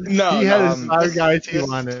plan. No, he had his 5 guys he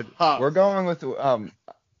wanted. We're going with I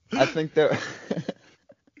think that.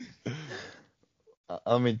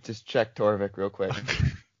 Let me just check Torvik real quick.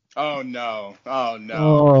 Oh no!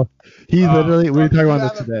 He literally. We were talking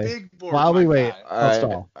about this today. While we wait,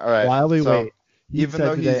 all right. While we wait, even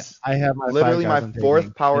though today, he's I have literally my fourth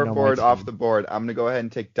taking, power forward off the board, I'm gonna go ahead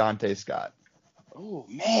and take Dante Scott. Oh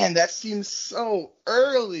man, that seems so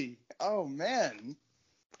early. Oh man.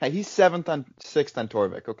 Hey, he's 6th on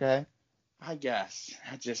Torvik, okay? I guess.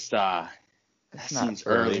 I just that seems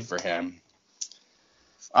early for him.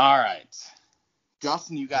 All right.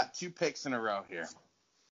 Justin, you got 2 picks in a row here.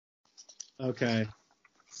 Okay.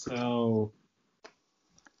 So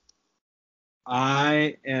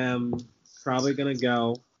I am probably going to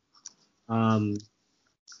go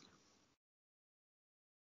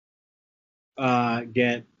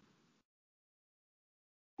get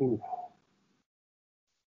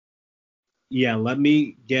yeah, let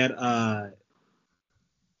me get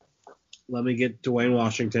Dwayne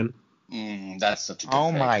Washington. That's such a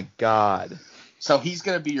good pick. My God. So he's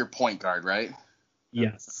going to be your point guard, right?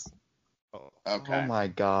 Yes. Okay. Oh my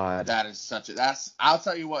God. That is I'll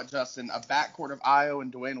tell you what, Justin, a backcourt of Io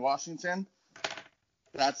and Dwayne Washington,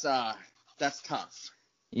 that's tough.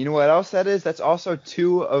 You know what else that is? That's also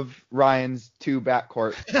 2 of Ryan's 2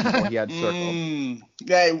 backcourt people he had circled.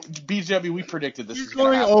 Yeah, BJB, we predicted this. He's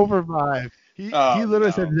going over 5. He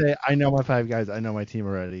literally said today, I know my 5 guys. I know my team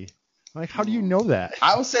already. I'm like, how do you know that?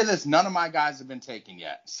 I will say this. None of my guys have been taken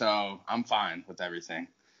yet, so I'm fine with everything.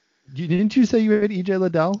 Didn't you say you had EJ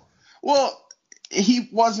Liddell? Well, he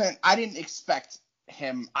wasn't. I didn't expect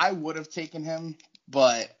him. I would have taken him,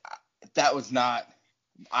 but that was not.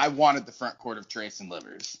 I wanted the front court of Trace and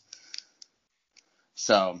Livers.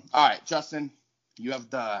 So, all right, Justin, you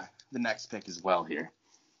have the next pick as well here.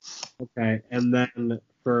 Okay, and then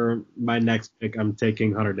for my next pick, I'm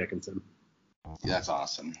taking Hunter Dickinson. Yeah, that's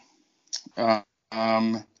awesome. Yeah,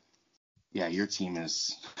 your team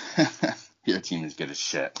is good as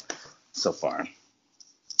shit so far.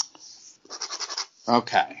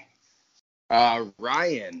 Okay.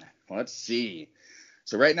 Ryan, let's see.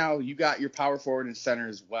 So right now you got your power forward and center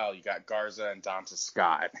as well. You got Garza and Dante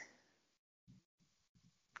Scott.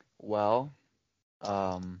 Well,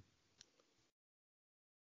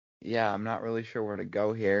 yeah, I'm not really sure where to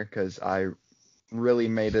go here because I really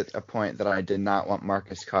made it a point that I did not want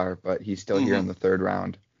Marcus Carr, but he's still here in the 3rd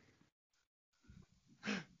round.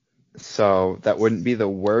 So that wouldn't be the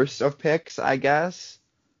worst of picks, I guess.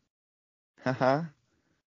 Haha.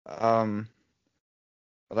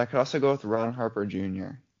 But I could also go with Ron Harper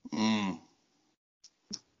Jr.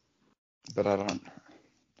 But I don't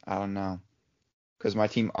know. Because my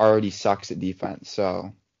team already sucks at defense,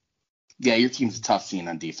 so. Yeah, your team's a tough scene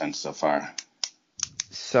on defense so far.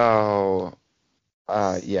 So,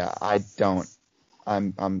 yeah, I don't.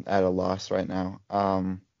 I'm at a loss right now.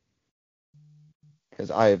 because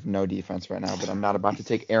I have no defense right now, but I'm not about to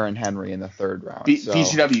take Aaron Henry in the third round. So.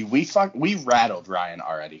 BGW, we rattled Ryan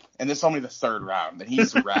already, and this is only the third round, and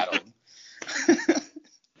he's rattled.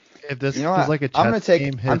 If this was like a chess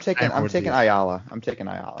game, I'm taking Ayala. I'm taking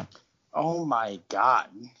Ayala. Oh my God.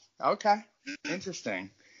 Okay. Interesting.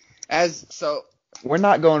 We're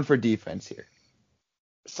not going for defense here.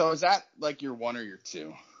 So is that like your 1 or your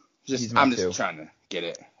 2? He's my I'm 2. just trying to get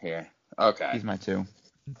it here. Okay. He's my 2.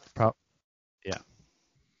 Yeah.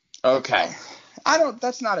 Okay.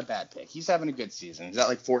 That's not a bad pick. He's having a good season. He's at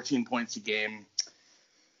like 14 points a game.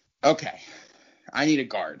 Okay. I need a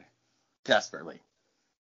guard. Desperately.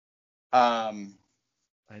 I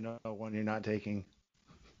know one you're not taking.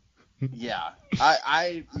 Yeah.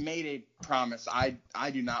 I made a promise. I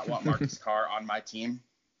do not want Marcus Carr on my team.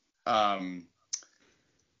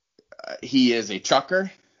 He is a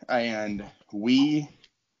chucker, and we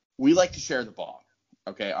like to share the ball,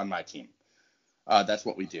 okay, on my team. That's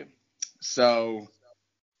what we do. So,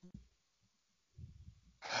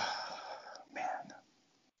 man,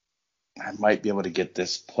 I might be able to get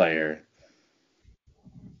this player.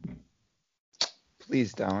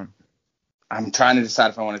 Please don't. I'm trying to decide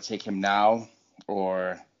if I want to take him now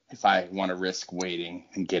or if I want to risk waiting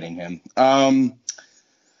and getting him.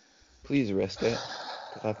 Please risk it.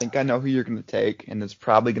 Because I think I know who you're going to take, and it's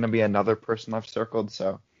probably going to be another person I've circled.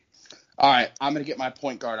 So. All right, I'm going to get my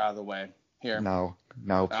point guard out of the way here. No,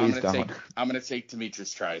 please don't. I'm going to take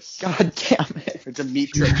Demetrius Trice. God damn it.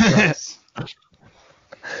 Demetrius Trice.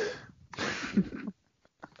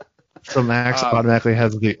 So Max automatically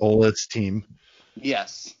has the oldest team.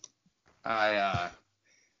 Yes. I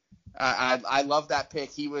love that pick.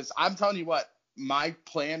 I'm telling you what, my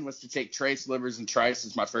plan was to take Trace, Livers, and Trice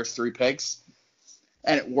as my first 3 picks,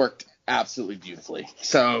 and it worked absolutely beautifully.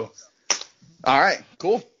 So, all right,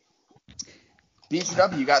 cool.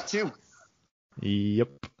 BGW, you got 2.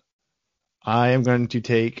 Yep. I am going to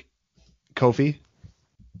take Kofi.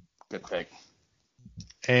 Good pick.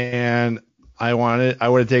 And I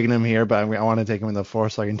would have taken him here, but I want to take him in the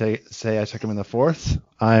 4th, so I can say I took him in the 4th.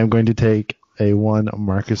 I am going to take a 1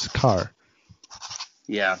 Marcus Carr.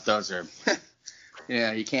 Yeah, those are.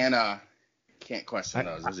 Yeah, you can't question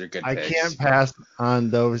those. Those are good picks. I can't pass on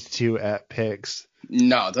those 2 at picks.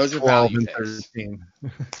 No, those are 12 value and picks. 13.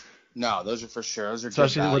 No, those are for sure. Those are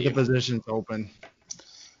especially good with value. the positions open.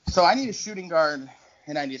 So I need a shooting guard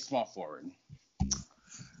and I need a small forward.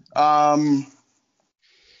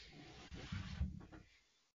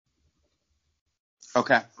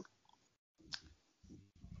 Okay.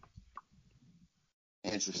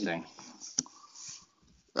 Interesting.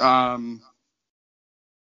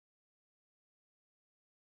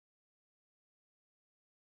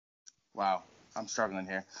 Wow, I'm struggling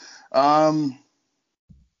here.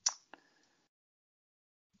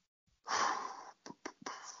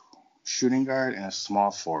 Shooting guard and a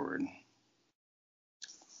small forward.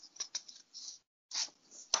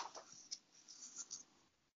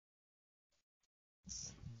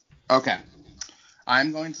 Okay.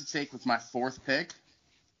 I'm going to take with my 4th pick.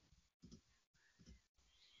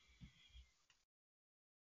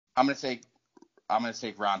 I'm going to take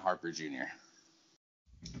Ron Harper Jr.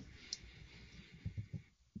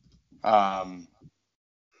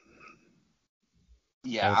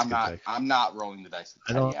 Yeah, I'm not rolling the dice with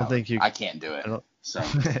Teddy Allen. I can't do it. So.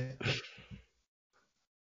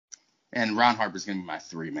 And Ron Harper's going to be my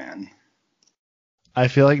 3-man. I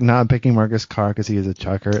feel like not picking Marcus Carr because he is a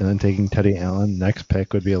chucker and then taking Teddy Allen next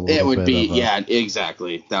pick would be a little bit. It would be, yeah,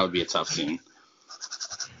 exactly. That would be a tough scene.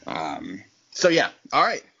 So, yeah. All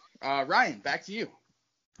right. Ryan, back to you.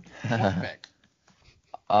 Pick.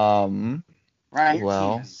 Ryan,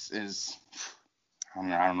 your team is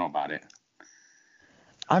I don't know about it.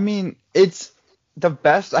 I mean, it's the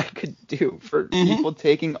best I could do for people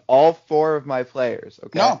taking all 4 of my players.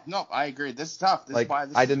 Okay. No, I agree. This is tough. This is why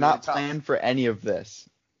this I is did really not tough. plan for any of this.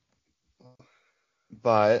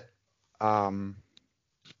 But,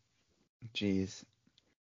 geez.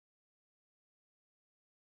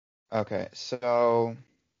 Okay, so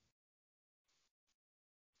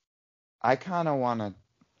I kind of want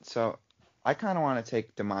to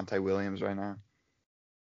take DeMonte Williams right now.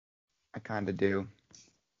 I kind of do.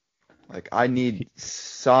 Like, I need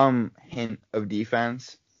some hint of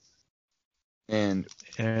defense. And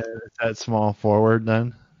that small forward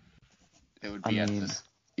then? It would be I don't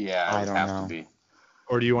know. To be.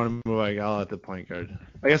 Or do you want to move Ayala at the point guard?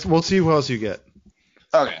 I guess we'll see who else you get.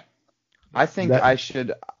 Okay. I think I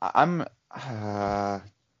should.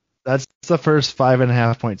 That's the first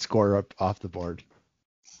 5.5 point score up off the board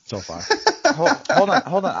so far.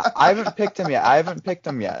 Hold on. I haven't picked him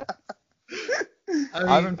yet.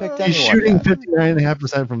 I haven't picked He's anyone shooting yet.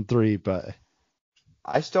 59.5% from three, but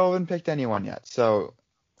I still haven't picked anyone yet, so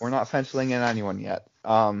we're not penciling in anyone yet.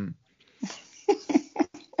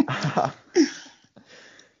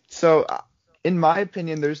 So, in my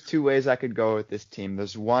opinion, there's two ways I could go with this team.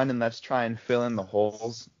 There's one, and that's try and fill in the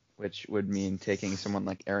holes, which would mean taking someone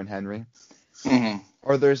like Aaron Henry. Mm-hmm.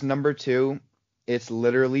 Or there's number two, it's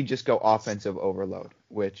literally just go offensive overload,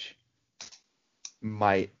 which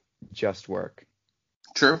might just work.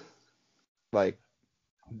 True. Like,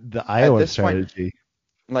 the Iowa this point- strategy.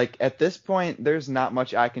 at this point, there's not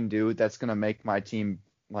much I can do that's gonna make my team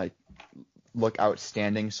like look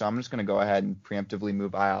outstanding. So I'm just gonna go ahead and preemptively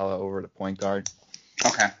move Ayala over to point guard,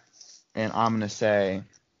 Okay. and I'm gonna say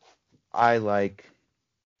I like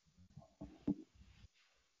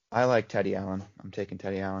Teddy Allen. I'm taking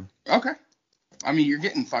Teddy Allen. Okay. I mean, you're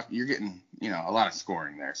getting a lot of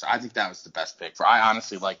scoring there. So I think that was the best pick. I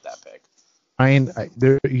honestly like that pick. Ryan,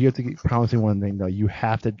 you have to promise me one thing though. You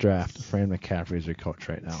have to draft Fran McCaffrey as your coach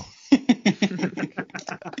right now.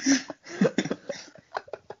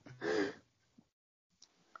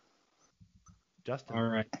 Justin. All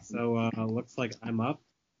right. So looks like I'm up.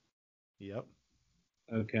 Yep.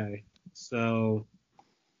 Okay. So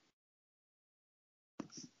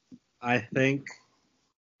I think.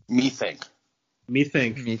 Methinks. Me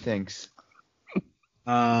think. Methinks.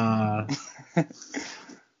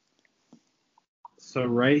 So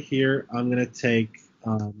right here, I'm gonna take.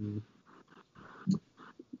 I'm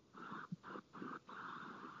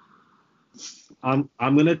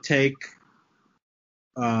gonna take.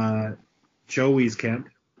 Joey's camp.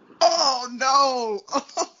 Oh no!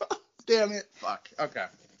 Damn it! Fuck. Okay.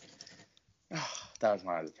 That was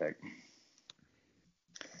my other pick.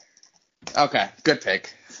 Okay, good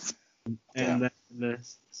pick. And then.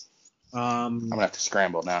 I'm gonna have to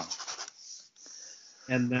scramble now.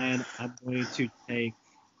 And then I'm going to take.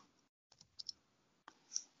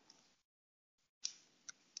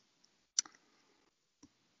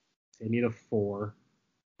 I need a 4.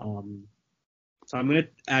 So I'm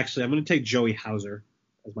gonna take Joey Hauser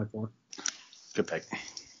as my 4. Good pick.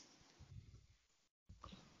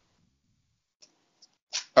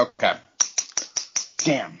 Okay.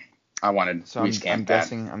 Damn. I wanted So I'm camp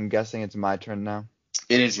bad. I'm guessing it's my turn now.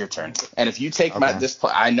 It is your turn. And if you take Okay. this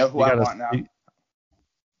play, I know who You I gotta- want now. I'm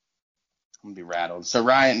gonna be rattled. So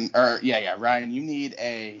Ryan, Ryan, you need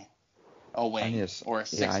a wing or a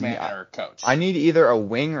 6-man or a coach. I need either a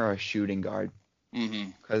wing or a shooting guard. Mm-hmm.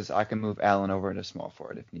 Because I can move Allen over to small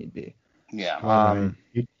forward if need be. Yeah.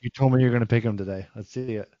 You told me you're gonna pick him today. Let's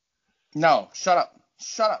see it. No, shut up.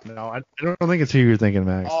 No, I don't think it's who you're thinking,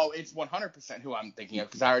 Max. Oh, it's 100% who I'm thinking of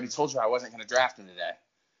because I already told you I wasn't going to draft him today.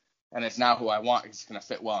 And it's now who I want. He's going to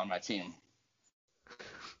fit well on my team.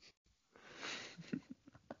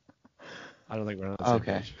 I don't think we're on the same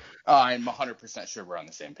page. I'm 100% sure we're on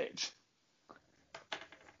the same page.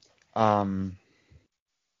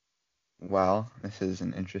 Well, this is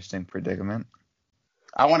an interesting predicament.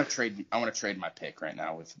 I want to trade my pick right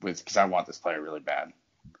now with because I want this player really bad.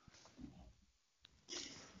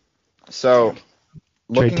 So,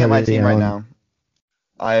 looking at my team right Allen. now,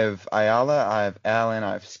 I have Ayala, I have Allen,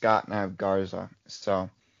 I have Scott, and I have Garza. So,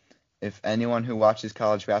 if anyone who watches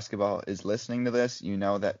college basketball is listening to this, you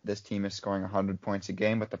know that this team is scoring 100 points a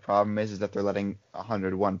game, but the problem is that they're letting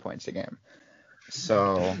 101 points a game.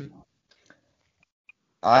 So,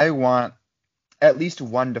 I want at least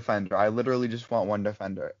one defender. I literally just want one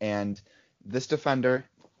defender. And this defender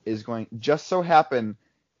is going just so happen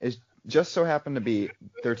to be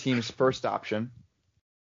their team's first option.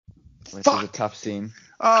 Which is a tough scene.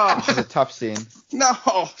 Oh, Which is a tough scene. No.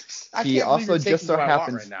 I He can't also believe you're just taking so who I want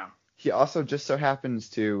happens right now. He also just so happens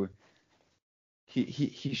to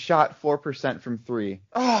he shot 4% from 3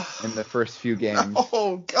 in the first few games.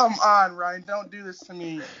 Oh, come on, Ryan. Don't do this to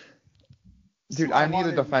me. Dude, I need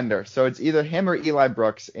a defender. So it's either him or Eli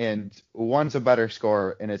Brooks, and one's a better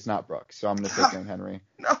scorer, and it's not Brooks. So I'm going to take Aaron Henry.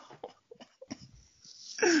 No.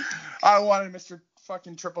 I wanted Mr.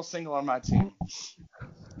 fucking triple single on my team.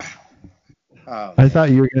 Oh, I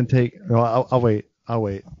thought you were gonna take. Well, I'll wait. I'll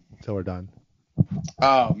wait till we're done.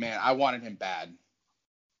 Oh, man. I wanted him bad.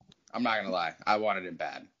 I'm not going to lie. I wanted him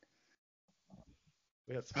bad.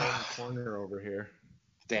 We got Sky in the corner over here.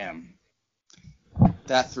 Damn.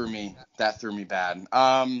 That threw me bad.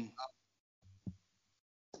 Well,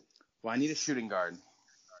 I need a shooting guard.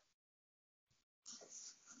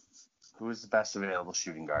 Who is the best available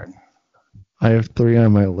shooting guard? I have 3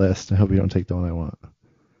 on my list. I hope you don't take the one I want.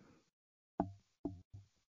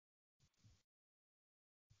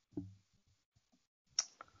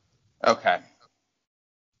 Okay.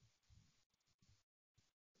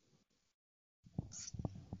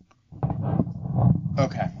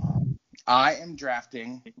 I am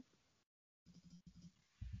drafting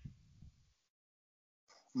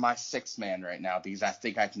my sixth man right now because I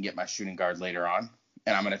think I can get my shooting guard later on.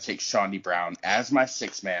 And I'm going to take Shawnee Brown as my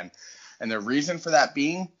sixth man. And the reason for that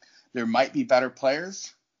being, there might be better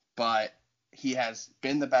players, but he has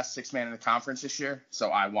been the best sixth man in the conference this year. So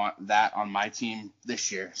I want that on my team this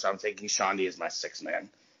year. So I'm taking Shawnee as my sixth man.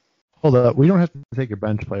 Hold up. We don't have to take a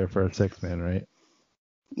bench player for a sixth man, right?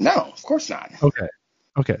 No, of course not. Okay.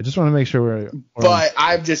 I just want to make sure we're but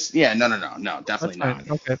I've just, no, definitely not.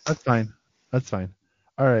 Okay, that's fine.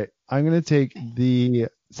 All right. I'm going to take the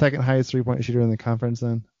second highest three-point shooter in the conference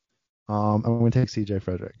then. I'm going to take CJ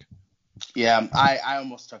Frederick. Yeah, I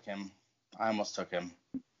almost took him.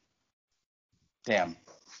 Damn.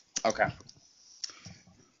 Okay.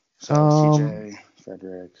 So CJ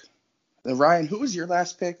Frederick. Then Ryan, who was your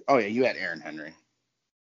last pick? Oh, yeah, you had Aaron Henry.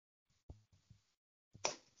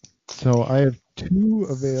 So I have two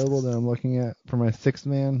available that I'm looking at for my sixth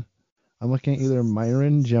man. I'm looking at either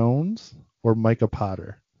Myron Jones or Micah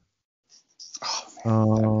Potter.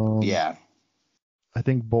 Oh, man. Yeah. I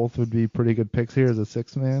think both would be pretty good picks here as a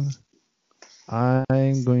sixth man.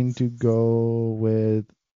 I'm going to go with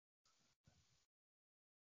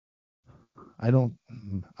I'm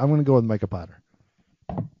going to go with Micah Potter.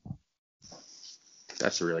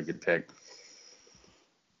 That's a really good pick.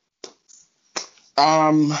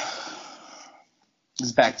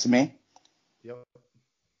 It's back to me. Yep.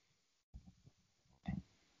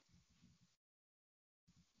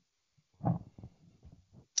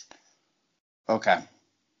 Okay.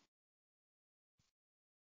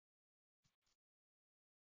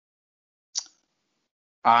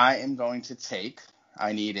 I am going to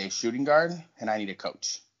I need a shooting guard and I need a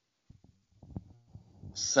coach.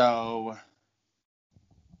 So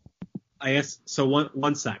I guess so.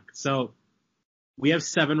 One sec. So we have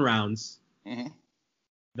 7 rounds. Mm-hmm.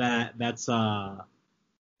 That's kind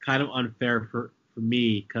of unfair for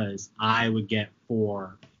me because I would get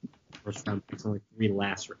 4 first round picks, only 3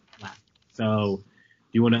 last round. So do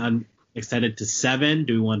you want to extend it to 7?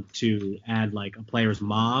 Do we want to add like a player's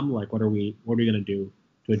mom? Like what are we gonna do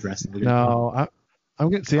to address it? No, I'm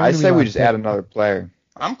going to see. I say we just add another player.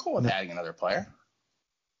 I'm cool with adding another player.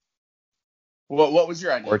 What was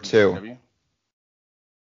your idea? Or 2. W?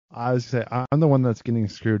 I was going to say, I'm the one that's getting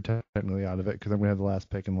screwed technically out of it because I'm going to have the last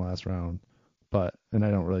pick in the last round. And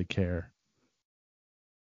I don't really care.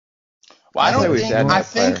 Well,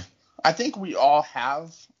 I think we all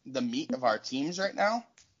have the meat of our teams right now.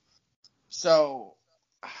 So,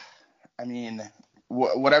 I mean,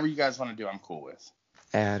 whatever you guys want to do, I'm cool with.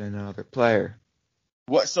 Add another player.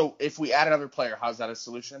 So if we add another player, how's that a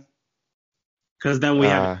solution? Because then we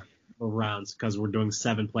have rounds because we're doing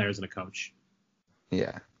 7 players and a coach.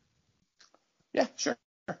 Yeah. Yeah, sure.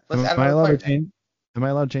 Let's add Am I another player. Am I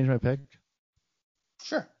allowed to change my pick?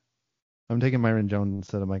 Sure. I'm taking Myron Jones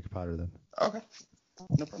instead of Micah Potter then. Okay.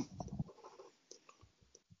 No problem.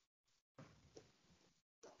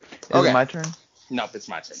 Is it my turn? Nope, it's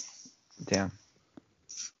my turn. Damn.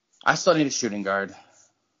 I still need a shooting guard.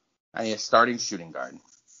 I need a starting shooting guard.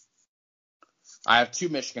 I have 2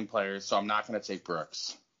 Michigan players, so I'm not going to take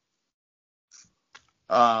Brooks.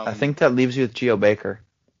 I think that leaves you with Geo Baker.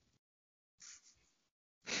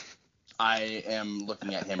 I am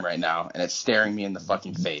looking at him right now, and it's staring me in the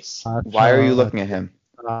fucking face. Why are you looking at him?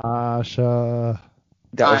 Asha.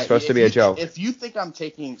 That was supposed to be a joke. If you think I'm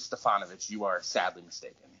taking Stefanovic, you are sadly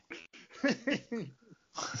mistaken.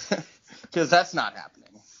 Because that's not happening.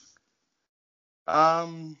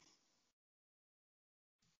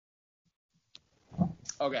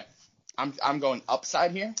 Okay. I'm going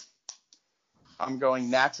upside here. I'm going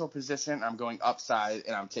natural position. I'm going upside,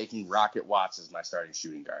 and I'm taking Rocket Watts as my starting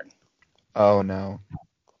shooting guard. Oh, no.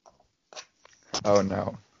 Oh,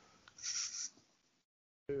 no.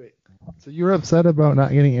 Wait. So you were upset about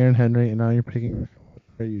not getting Aaron Henry, and now you're picking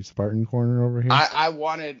Spartan corner over here? I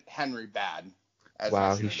wanted Henry bad.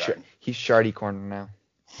 Wow, he's Shardy corner now.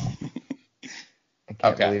 I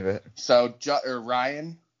can't believe it. So,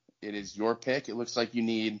 Ryan, it is your pick. It looks like you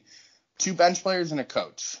need 2 bench players and a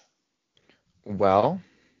coach. Well,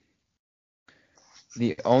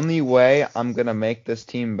 the only way I'm going to make this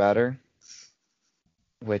team better,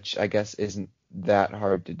 which I guess isn't that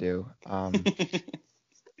hard to do. I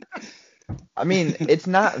mean, it's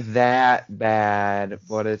not that bad,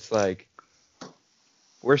 but it's like,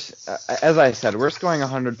 as I said, we're scoring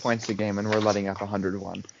 100 points a game and we're letting up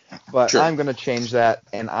 101. But sure. I'm going to change that,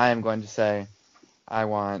 and I am going to say I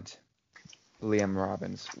want Liam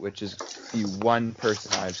Robbins, which is the one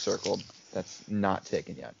person I've circled that's not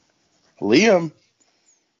taken yet. Liam?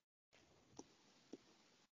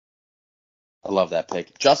 I love that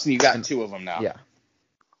pick. Justin, you got 2 of them now. Yeah.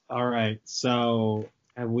 All right. So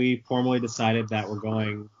have we formally decided that we're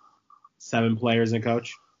going 7 players and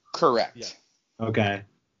coach? Correct. Yeah. Okay.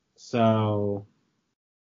 So,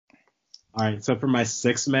 all right. So for my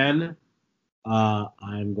 6 men,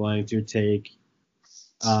 I'm going to take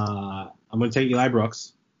Eli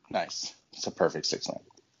Brooks, Nice. It's a perfect 6-man.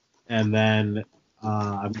 and then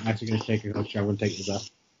I'm actually going to take a coach. I'm going to take Izzo.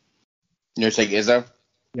 You're taking Izzo?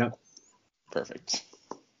 Yep. Perfect.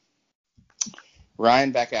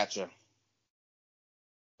 Ryan, back at you.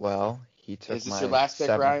 Well, he took my Is this your last pick,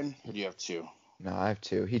 7th. Ryan? Or do you have 2? No, I have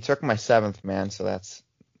 2. He took my 7th man, so that's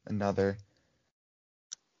another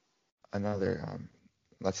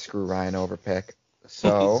let's screw Ryan over pick.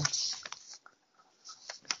 So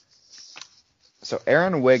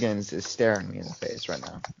Aaron Wiggins is staring me in the face right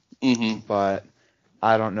now. Mm-hmm. But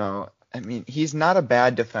I don't know. I mean, he's not a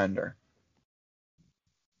bad defender.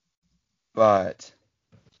 But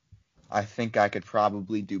I think I could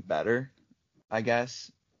probably do better, I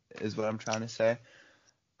guess, is what I'm trying to say.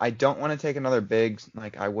 I don't want to take another big.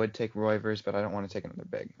 Like, I would take Roivers, but I don't want to take another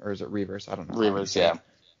big. Or is it Reavers? I don't know. Reavers, yeah.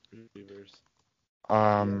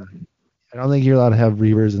 I don't think you're allowed to have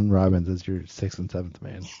Reavers and Robbins as your 6th and 7th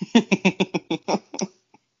man.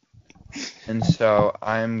 And so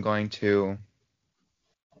I'm going to.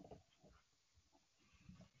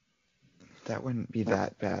 That wouldn't be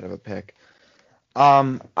that bad of a pick.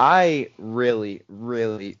 I really,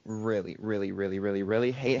 really, really, really, really, really,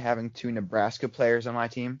 really hate having 2 Nebraska players on my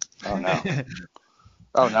team. Oh, no.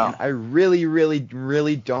 Oh, no. And I really, really,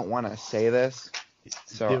 really don't want to say this,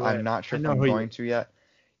 so I'm not sure if I'm going to yet.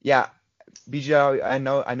 Yeah, BJ, I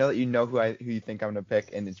know that you know who you think I'm gonna pick,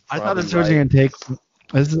 and it's I probably thought this is what you're gonna take.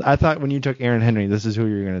 I thought when you took Aaron Henry, this is who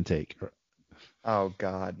you're gonna take. Oh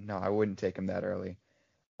God, no, I wouldn't take him that early.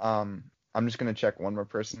 I'm just gonna check one more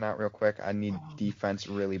person out real quick. I need defense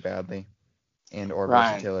really badly, or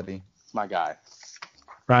Ryan, versatility. My guy.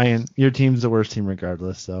 Ryan, your team's the worst team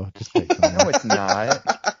regardless, so just pick someone. No, it's not.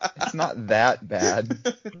 It's not that bad.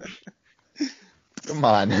 Come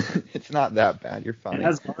on, it's not that bad. You're fine. It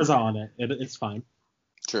has Garza on it. It's fine.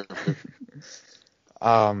 True. Give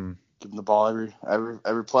him the ball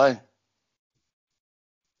every play.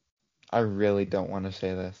 I really don't want to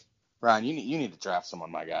say this. Ryan, you need to draft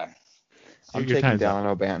someone, my guy. I'm taking Dallin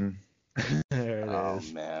O'Banton. There it is. Oh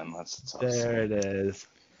man, that's tough. There it is.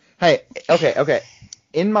 Hey, okay.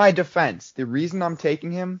 In my defense, the reason I'm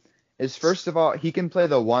taking him is, first of all, he can play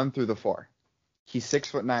the 1 through the 4. He's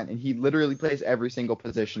 6'9", and he literally plays every single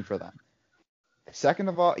position for them. Second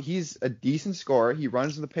of all, he's a decent scorer. He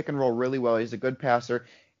runs in the pick and roll really well. He's a good passer,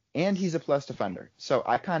 and he's a plus defender. So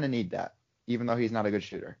I kind of need that, even though he's not a good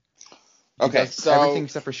shooter. Okay, so everything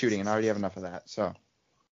except for shooting, and I already have enough of that. So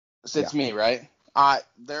it's me, right?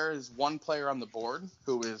 There is one player on the board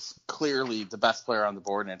who is clearly the best player on the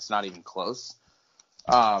board, and it's not even close.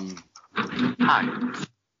 Hi.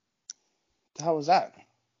 The hell was that?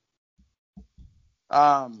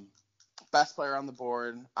 Best player on the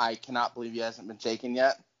board. I cannot believe he hasn't been taken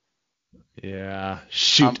yet. Yeah.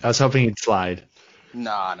 Shoot, I was hoping he'd slide.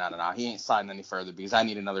 No. He ain't sliding any further because I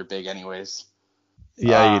need another big anyways.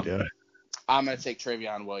 Yeah, you do. I'm going to take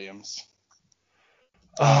Travion Williams.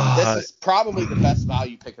 This is probably the best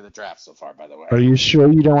value pick of the draft so far, by the way. Are you sure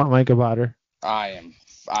you don't want Micah Potter? I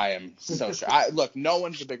am so sure. Look, no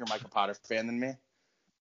one's a bigger Micah Potter fan than me,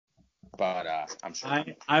 but I'm sure.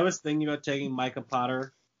 I was thinking about taking Micah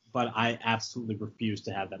Potter, but I absolutely refuse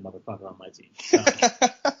to have that motherfucker on my team. So.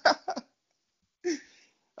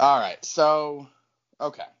 All right, so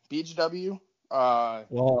okay, BGW.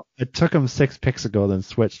 Well, it took him 6 picks ago, then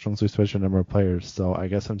switched once we switched the number of players. So I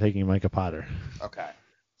guess I'm taking Micah Potter. Okay,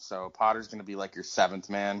 so Potter's gonna be like your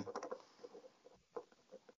 7th man.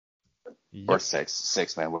 Yep. Or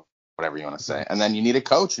six man, whatever you want to say. And then you need a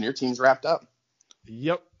coach, and your team's wrapped up.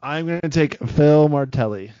 Yep, I'm going to take Phil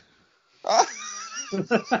Martelli.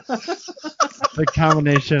 The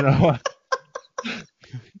combination of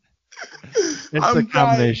the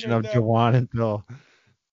combination of Juwan and Phil.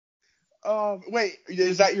 Wait,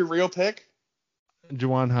 is that your real pick?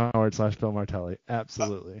 Juwan Howard / Phil Martelli,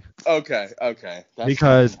 absolutely. Okay, that's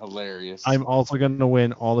because hilarious. I'm also going to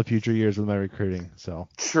win all the future years with my recruiting. So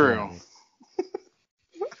true.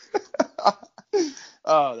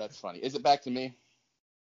 Oh, that's funny. Is it back to me?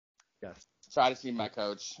 Yes. So I just need my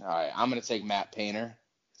coach. All right, I'm gonna take Matt Painter.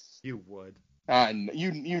 You would.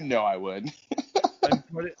 You know I would.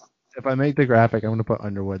 If I make the graphic, I'm gonna put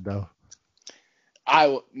Underwood though. I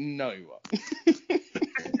will. No, you won't.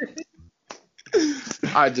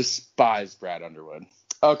 I despise Brad Underwood.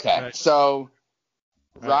 Okay, so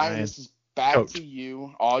Ryan, Back Coach. to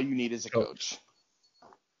you. All you need is a coach.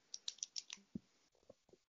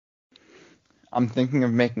 I'm thinking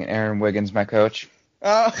of making Aaron Wiggins my coach,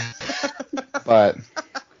 Uh, but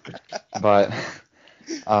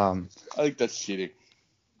I think that's cheating.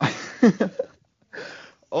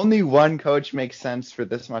 only one coach makes sense for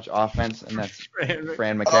this much offense, and that's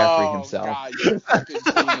Fran McCaffrey himself. Oh, God, your fucking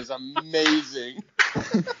team is amazing.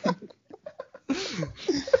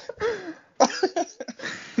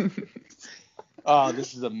 Oh,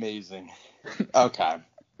 this is amazing. Okay.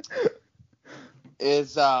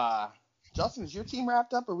 Justin, is your team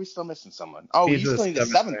wrapped up, or are we still missing someone? Oh, He's he's the still the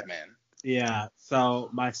seventh man. Yeah. So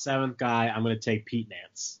my seventh guy, I'm gonna take Pete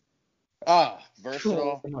Nance. Oh,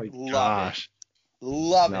 versatile. Oh my Love gosh. it.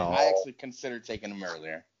 Love No. it. I actually considered taking him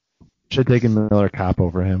earlier. Should have taken Miller Cop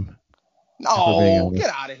over him. being No, honest.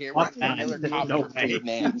 get out of here. We're Fuck taking that. Miller Cop No for way. Pete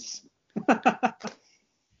Nance. You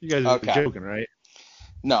guys are Okay. joking, right?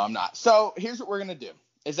 No, I'm not. So here's what we're gonna do.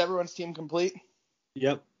 Is everyone's team complete?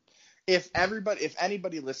 Yep. If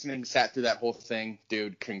anybody listening sat through that whole thing,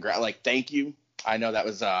 dude, thank you. I know that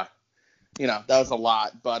was that was a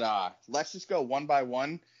lot, but let's just go one by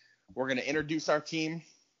one. We're gonna introduce our team,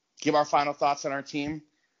 give our final thoughts on our team,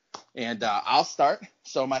 and I'll start.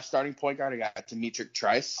 So my starting point guard, I got Demetric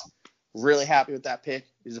Trice. Really happy with that pick.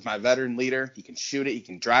 He's my veteran leader. He can shoot it, he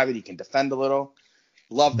can drive it, he can defend a little.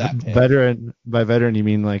 Love that pick. Veteran, by veteran you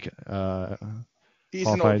mean like He's an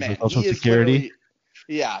old qualifies man. for Social He is Security? literally,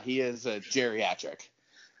 yeah, he is a geriatric.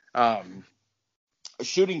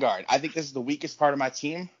 Shooting guard. I think this is the weakest part of my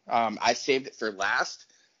team. I saved it for last.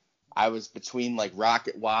 I was between like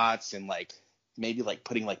Rocket Watts and maybe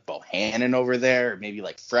putting Bohannon over there, or maybe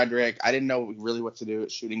Frederick. I didn't know really what to do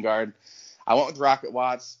at shooting guard. I went with Rocket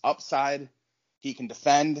Watts. Upside, he can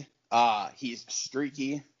defend. He's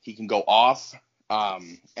streaky. He can go off.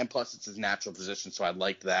 And plus it's his natural position, so I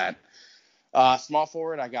liked that. Small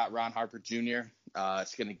forward, I got Ron Harper Jr.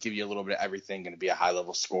 It's going to give you a little bit of everything, going to be a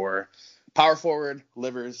high-level scorer. Power forward,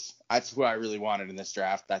 Livers. That's who I really wanted in this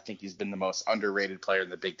draft. I think he's been the most underrated player in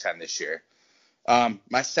the Big Ten this year.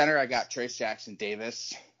 My center, I got Trace Jackson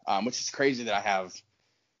Davis, which is crazy that I have,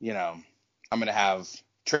 I'm going to have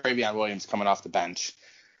Travion Williams coming off the bench.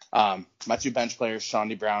 My two bench players,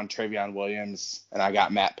 Shawnee Brown, Travion Williams, and I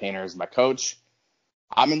got Matt Painter as my coach.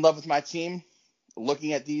 I'm in love with my team.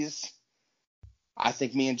 Looking at these, I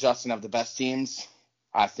think me and Justin have the best teams.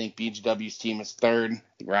 I think BGW's team is third. I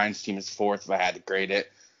think Ryan's team is fourth if I had to grade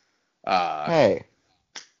it. Hey.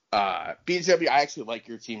 BGW, I actually like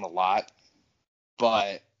your team a lot,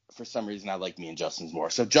 but for some reason I like me and Justin's more.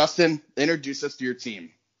 So Justin, introduce us to your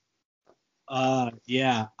team.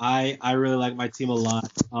 Yeah, I really like my team a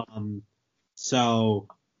lot.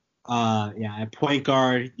 At point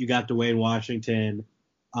guard, you got Dwayne Washington,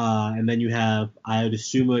 and then you have, I would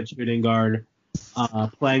assume, a shooting guard.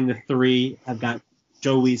 Playing the three, I've got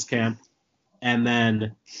Joe Wieskamp, and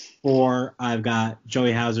then 4, I've got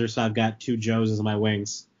Joey Hauser, so I've got 2 Joes as my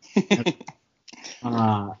wings. 5,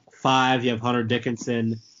 you have Hunter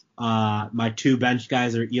Dickinson. My 2 bench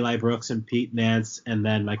guys are Eli Brooks and Pete Nance, and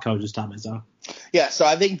then my coach is Tom Izzo. Yeah, so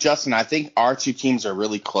I think, Justin, our two teams are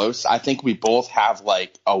really close. I think we both have,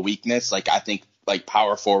 a weakness. I think,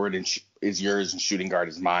 power forward is yours and shooting guard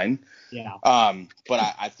is mine. Yeah. But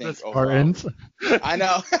I think That's overall, Spartans. I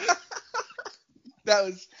know. That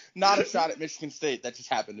was not a shot at Michigan State. That just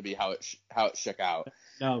happened to be how it shook out.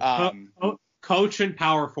 No, coach and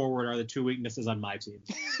power forward are the 2 weaknesses on my team.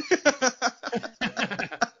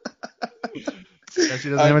 She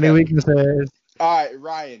doesn't have any weaknesses. All right,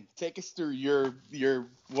 Ryan, take us through your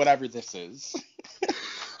whatever this is.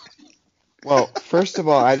 Well, first of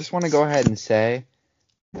all, I just want to go ahead and say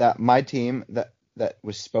that my team that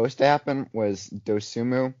was supposed to happen was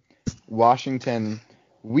Dosumu, Washington,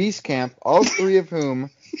 Wieskamp, all 3 of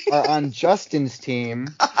whom are on Justin's team,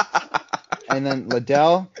 and then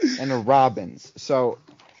Liddell and Robbins. So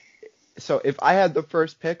if I had the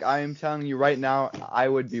first pick, I am telling you right now, I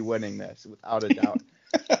would be winning this without a doubt.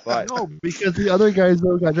 But No, because the other guys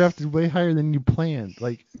though got drafted way higher than you planned.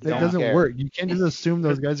 That Don't doesn't care. work. You can't just assume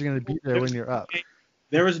those guys are going to be there when you're up.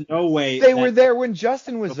 There was no way they were there when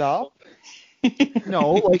Justin was up.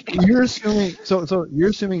 No, you're assuming. So you're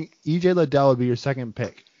assuming EJ Liddell would be your second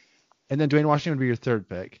pick, and then Dwayne Washington would be your third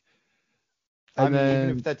pick. And then,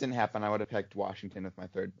 even if that didn't happen, I would have picked Washington with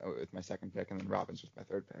my second pick, and then Robbins with my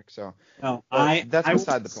third pick. So No, that's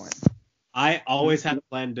beside the point. I always had a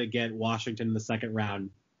plan to get Washington in the second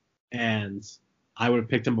round, and I would have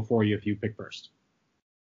picked him before you if you picked first.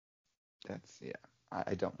 I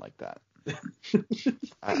don't like that.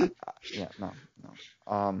 No.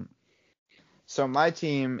 So my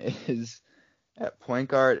team is At point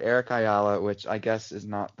guard, Eric Ayala, which I guess is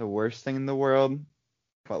not the worst thing in the world,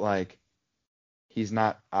 but like he's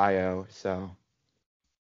not Io, so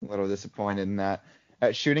a little disappointed in that.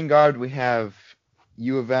 At shooting guard, we have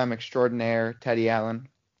U of M extraordinaire Teddy Allen,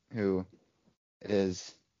 who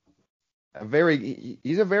is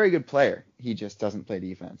he's a very good player. He just doesn't play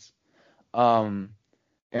defense.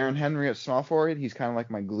 Aaron Henry at small forward, he's kind of like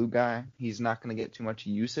my glue guy. He's not going to get too much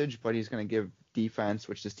usage, but he's going to give defense,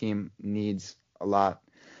 which this team needs a lot.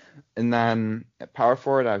 And then at power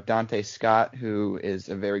forward, I have Dante Scott, who is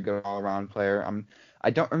a very good all-around player. I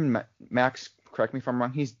don't remember, Max, correct me if I'm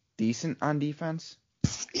wrong, he's decent on defense?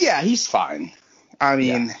 Yeah, he's fine. I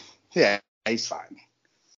mean, yeah, he's fine.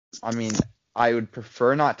 I mean, I would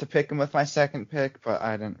prefer not to pick him with my second pick, but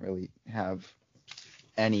I didn't really have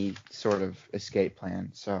any sort of escape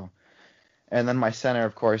plan. So, and then my center,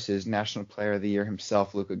 of course, is National Player of the Year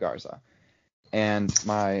himself, Luka Garza. And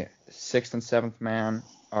my sixth and seventh man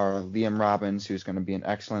are Liam Robbins, who's going to be an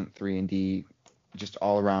excellent 3-and-D, just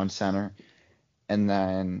all-around center, and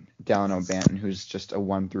then Delano Banton, who's just a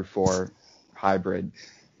 1 through 4 hybrid,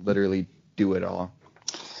 literally do it all.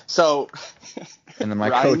 So, and then my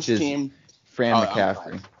Ryan's coach is team, Fran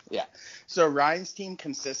McCaffrey. Yeah. So Ryan's team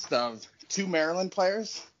consists of 2 Maryland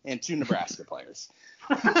players and 2 Nebraska players.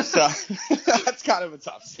 So that's kind of a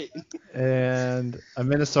tough scene. And a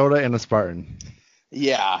Minnesota and a Spartan.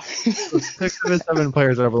 Yeah. 6 of the 7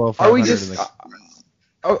 players are below 500. Are we just?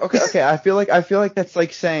 Okay. I feel like that's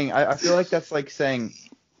like saying. I feel like that's like saying,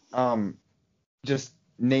 just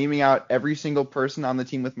naming out every single person on the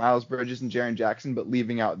team with Miles Bridges and Jaren Jackson, but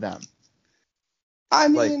leaving out them. I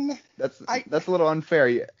mean, like, that's a little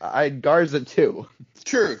unfair. I had Garza too.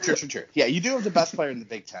 True. Yeah, you do have the best player in the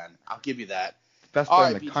Big Ten. I'll give you that. Best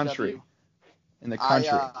player in the country.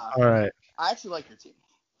 All right. I actually like your team.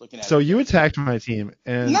 Looking at so you attacked my team,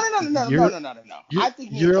 and no. I think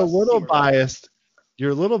you're a little biased.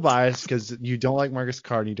 You're a little biased because you don't like Marcus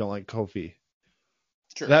Card and you don't like Kofi.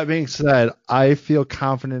 True. That being said, I feel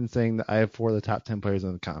confident in saying that I have 4 of the top 10 players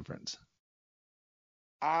in the conference.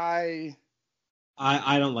 I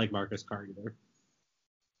don't like Marcus Card either.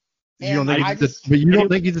 You don't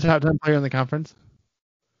think he's a top 10 player in the conference?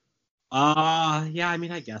 Yeah, I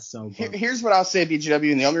mean, I guess so. But... Here's what I'll say,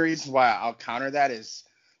 BGW, and the only reason why I'll counter that is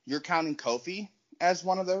you're counting Kofi as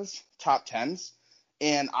one of those top 10s,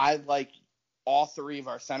 and I like all 3 of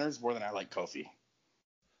our centers more than I like Kofi.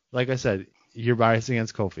 Like I said, you're biased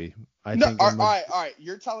against Kofi. All right.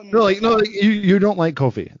 You're telling me. You don't like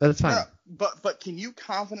Kofi. That's fine. No, but can you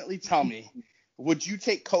confidently tell me, would you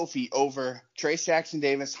take Kofi over Trace Jackson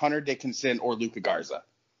Davis, Hunter Dickinson, or Luka Garza?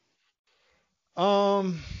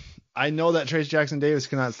 I know that Trace Jackson Davis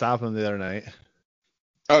cannot stop him the other night.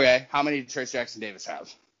 Okay, how many did Trace Jackson Davis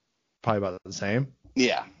have? Probably about the same.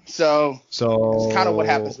 Yeah, so it's kind of what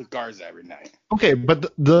happens with Garza every night. Okay,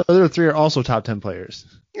 but the other 3 are also top 10 players.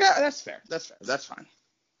 Yeah, that's fair. That's fine.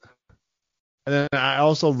 And then I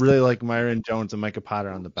also really like Myron Jones and Micah Potter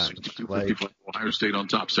on the bench. Like, Ohio State on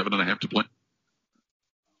top, 7.5 to play.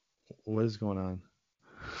 What is going on?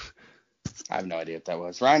 I have no idea what that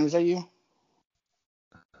was. Ryan, was that you?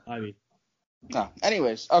 I mean, no.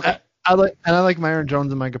 Anyways, okay. I like Myron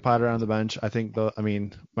Jones and Micah Potter on the bench. I think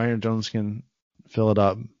Myron Jones can fill it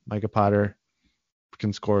up. Micah Potter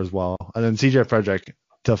can score as well, and then CJ Frederick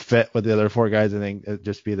to fit with the other 4 guys. I think it'd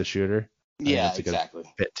just be the shooter. Yeah, exactly.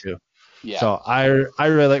 Fit too. Yeah. So I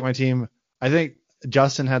really like my team. I think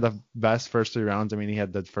Justin had the best first 3 rounds. I mean, he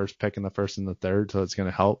had the first pick in the first and the third, so it's going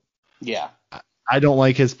to help. Yeah. I don't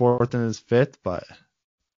like his 4th and his 5th, but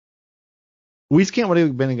Wieskamp would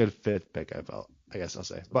have been a good 5th pick, I guess I'll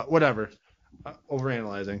say. But whatever.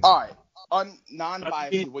 Overanalyzing. All right. On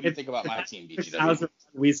non-biased, what do you think about my team, BGW? If I was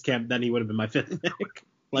Wieskamp, then he would have been my 5th pick.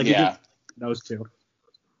 Yeah. Those 2.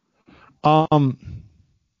 Oh,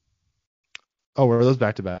 were those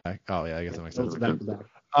back to back? Oh yeah, I guess that makes sense. Back to back.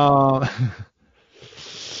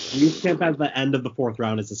 Wieskamp at the end of the 4th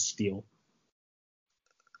round is a steal.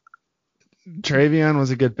 Travion was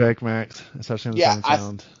a good pick, Max, especially in the 7th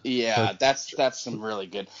round. Yeah, that's some really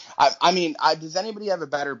good. I mean, does anybody have a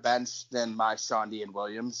better bench than my Sean D. and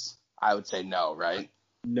Williams? I would say no, right?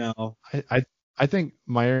 No. I think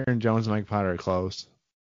Myron Jones and Mike Potter are close.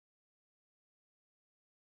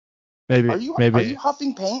 Maybe. Are you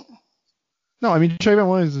huffing paint? No, I mean Travion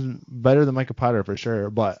Williams is better than Micah Potter for sure,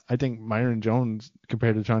 but I think Myron Jones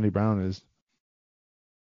compared to Johnny Brown is.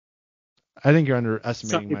 I think you're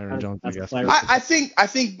underestimating Myron Jones. I guess. I think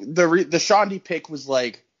the Sean D pick was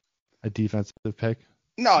like a defensive pick.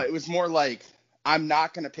 No, it was more like I'm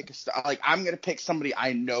not gonna pick I'm gonna pick somebody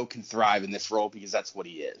I know can thrive in this role because that's what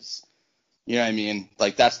he is. You know what I mean?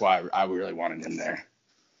 Like, that's why I really wanted him there.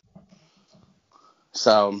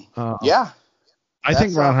 So, yeah. I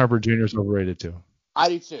think Ron Harbaugh Jr. is overrated too. I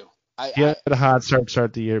do too. He had a hot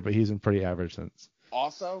start the year, but he's been pretty average since.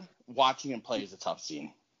 Also, watching him play is a tough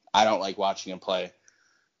scene. I don't like watching him play.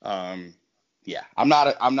 Yeah, I'm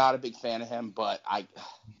not a big fan of him, but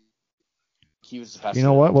he was the best. You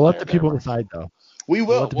know what? We'll let the people decide, though. We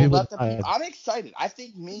will. We'll let the people. I'm excited. I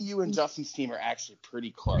think me, you, and Justin's team are actually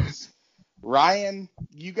pretty close. Ryan,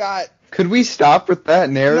 you got. Could we stop with that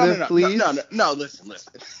narrative, please? No. Listen.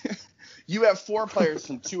 You have 4 players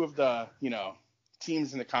from 2 of the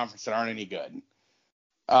teams in the conference that aren't any good.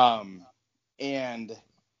 And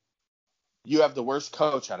you have the worst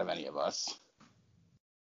coach out of any of us.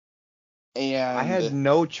 And I had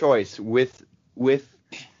no choice with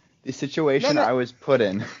the situation I was put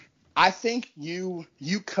in. I think you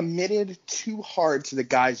committed too hard to the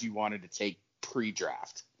guys you wanted to take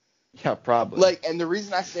pre-draft. Yeah, probably. And the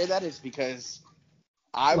reason I say that is because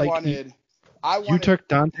You took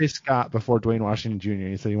Dante Scott before Dwayne Washington Jr.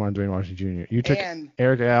 You said you wanted Dwayne Washington Jr. You took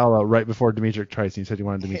Eric Ayala right before Demetric Trice. And you said you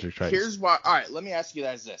wanted Demetric Trice. Here's why. All right, let me ask you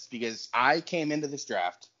guys this, because I came into this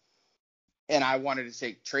draft and I wanted to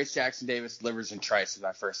take Trace Jackson Davis, Livers, and Trice as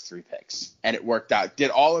my first 3 picks, and it worked out.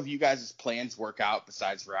 Did all of you guys' plans work out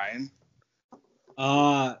besides Ryan?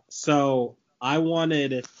 So I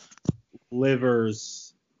wanted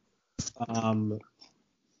Livers.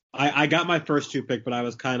 I got my first 2 pick, but I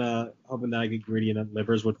was kind of hoping that I get greedy and that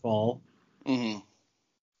Livers would fall. Mm-hmm.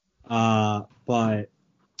 But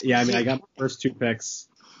yeah, I mean, I got my first 2 picks.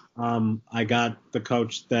 I got the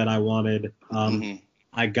coach that I wanted.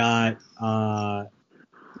 I got.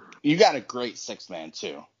 You got a great 6-man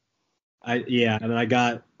too. And then I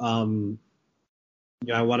got. I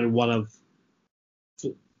wanted one of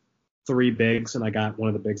 3 bigs, and I got one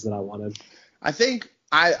of the bigs that I wanted. I think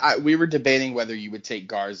we were debating whether you would take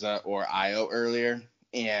Garza or Io earlier,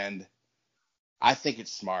 and I think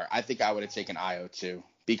it's smart. I think I would have taken Io too,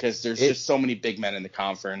 because there's just so many big men in the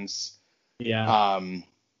conference. Yeah.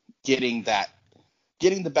 Getting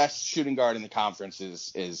the best shooting guard in the conference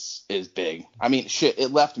is big. I mean,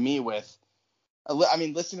 it left me with. I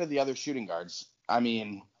mean, listen to the other shooting guards. I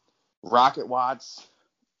mean, Rocket Watts,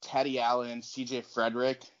 Teddy Allen, C.J.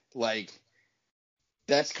 Frederick,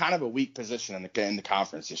 that's kind of a weak position in the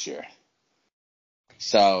conference this year.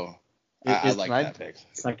 So I like that pick.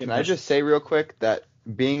 Can I just say real quick that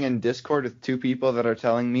being in Discord with 2 people that are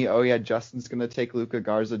telling me, oh yeah, Justin's going to take Luka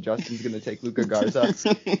Garza,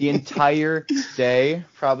 the entire day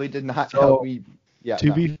probably did not help me. Yeah.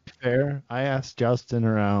 To be fair, I asked Justin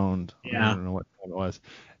around. Yeah. I don't know what time it was,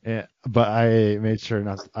 but I made sure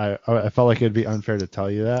not. I felt like it'd be unfair to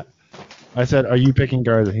tell you that. I said, "Are you picking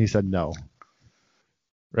Garza?" And he said no.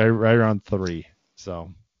 Right around 3. So.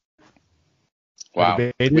 Wow.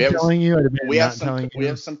 We have some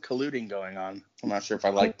colluding going on. I'm not sure if I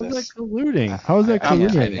like this. How is that colluding? How is that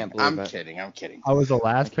colluding? I'm kidding. I was the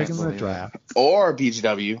last pick in the draft. Or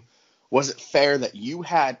BGW, was it fair that you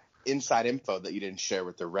had inside info that you didn't share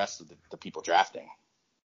with the rest of the people drafting?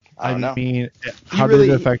 I don't know. Mean, how did it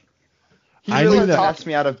affect? He really talked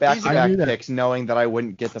me out of back-to-back picks, knowing that I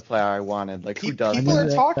wouldn't get the player I wanted. Who does? People are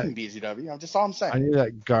talking BGW. That's all I'm saying. I knew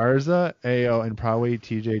that Garza, AO, and probably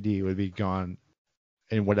TJD would be gone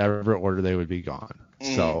in whatever order they would be gone.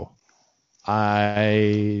 So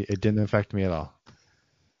it didn't affect me at all.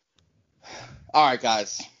 All right,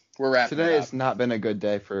 guys. We're wrapping Today it up. has not been a good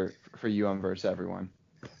day for versus everyone.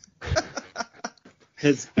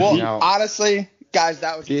 Honestly, guys,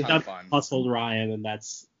 that was a ton of fun. Hustled Ryan, and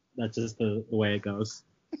that's just the way it goes.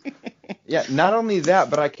 Yeah, not only that,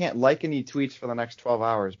 but I can't like any tweets for the next 12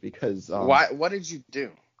 hours because... Why? What did you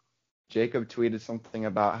do? Jacob tweeted something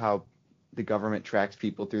about how the government tracks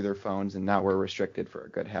people through their phones, and now we're restricted for a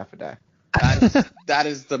good half a day. That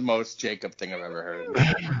is the most Jacob thing I've ever heard.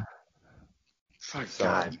 Fuck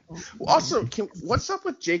God. Also, what's up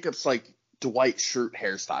with Jacob's Dwight Schrute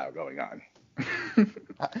hairstyle going on?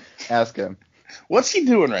 Ask him. What's he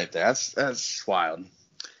doing right there? That's wild.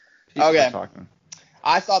 Okay.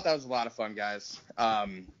 I thought that was a lot of fun, guys.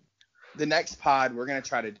 The next pod, we're going to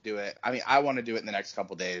try to do it. I mean, I want to do it in the next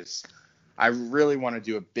couple days. I really want to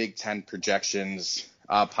do a Big Ten projections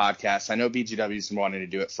podcast. I know BGW's been wanting to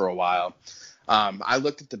do it for a while. I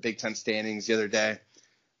looked at the Big Ten standings the other day.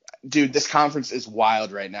 Dude, this conference is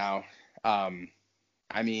wild right now.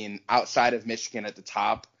 I mean, outside of Michigan at the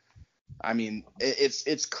top, I mean,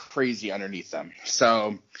 it's crazy underneath them.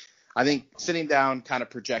 So I think sitting down, kind of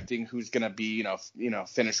projecting who's going to be,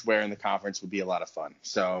 finish where in the conference would be a lot of fun.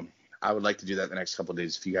 So I would like to do that the next couple of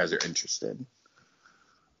days if you guys are interested.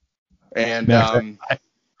 And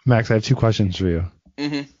Max, I have two questions for you.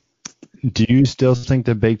 Mm-hmm. Do you still think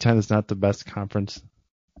the Big Ten is not the best conference?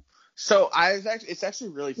 So it's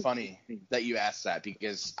actually really funny that you asked that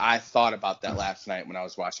because I thought about that last night when I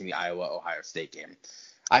was watching the Iowa-Ohio State game.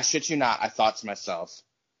 I shit you not, I thought to myself,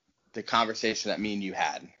 the conversation that me and you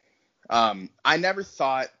had. I never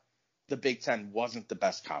thought the Big Ten wasn't the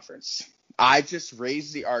best conference. I just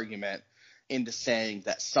raised the argument into saying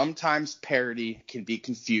that sometimes parity can be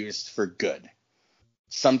confused for good.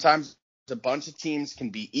 Sometimes a bunch of teams can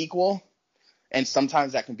be equal, and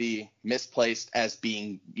sometimes that can be misplaced as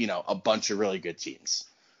being, a bunch of really good teams.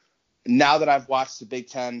 Now that I've watched the Big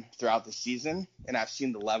Ten throughout the season, and I've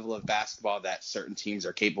seen the level of basketball that certain teams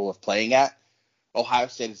are capable of playing at, Ohio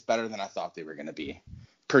State is better than I thought they were going to be.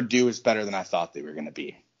 Purdue is better than I thought they were going to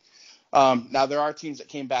be. Now, there are teams that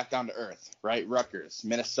came back down to earth, right? Rutgers,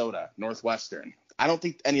 Minnesota, Northwestern. I don't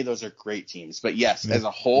think any of those are great teams. But, yes, as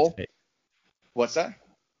a whole – what's that?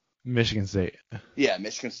 Michigan State. Yeah,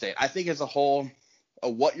 Michigan State. I think as a whole,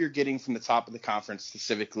 what you're getting from the top of the conference,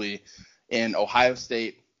 specifically in Ohio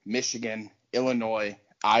State, Michigan, Illinois,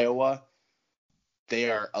 Iowa,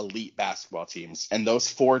 they are elite basketball teams. And those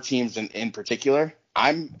four teams in particular,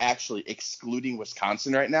 I'm actually excluding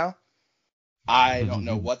Wisconsin right now. I don't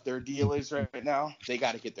know what their deal is right now. They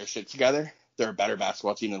got to get their shit together. They're a better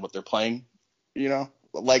basketball team than what they're playing,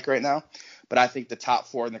 like right now. But I think the top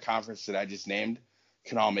four in the conference that I just named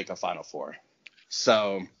can all make a Final Four.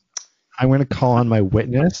 So I'm going to call on my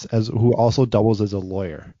witness who also doubles as a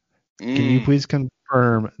lawyer. Can you please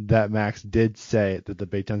confirm that Max did say that the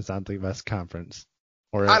Big Ten's not the best conference?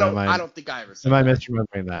 Or I don't think I ever said that. Am I that.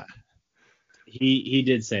 misremembering that? He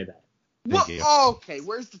did say that. Thank you. Okay,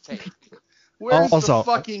 where's the tape? Where's the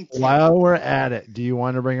fucking tape? While we're at it, do you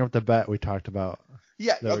want to bring up the bet we talked about?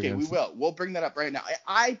 Yeah, okay, we will. We'll bring that up right now.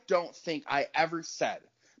 I don't think I ever said,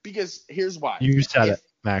 because here's why. You said it,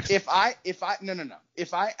 Max. If I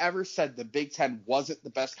ever said the Big Ten wasn't the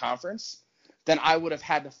best conference, then I would have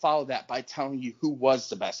had to follow that by telling you who was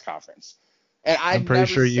the best conference. And I'm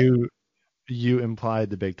pretty sure you implied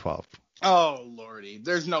the Big 12. Oh, Lordy.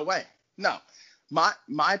 There's no way. No.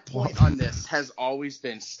 My point on this has always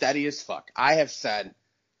been steady as fuck. I have said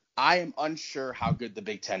I am unsure how good the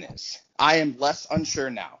Big Ten is. I am less unsure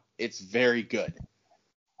now. It's very good.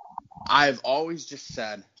 I've always just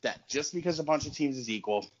said that just because a bunch of teams is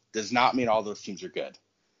equal does not mean all those teams are good.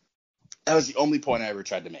 That was the only point I ever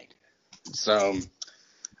tried to make. So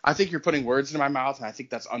I think you're putting words in my mouth, and I think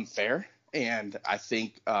that's unfair. And I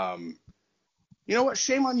think, you know what?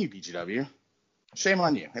 Shame on you, BGW. Shame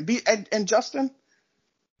on you. And Justin,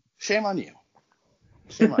 shame on you.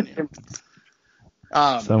 Shame on you.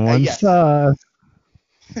 Someone sucks.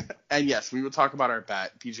 And yes, we will talk about our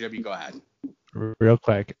bet. BGW, go ahead. Real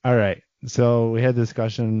quick. All right. So we had a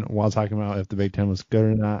discussion while talking about if the Big Ten was good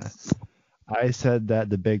or not. I said that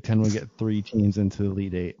the Big Ten would get 3 teams into the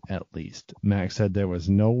Elite Eight at least. Max said there was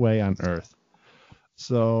no way on earth.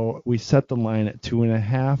 So we set the line at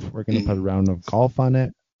 2.5. We're going to put a round of golf on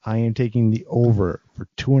it. I am taking the over for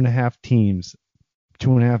 2.5 teams,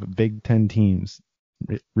 2.5 Big Ten teams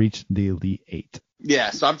reach the Elite Eight.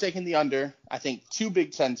 Yeah, so I'm taking the under. I think 2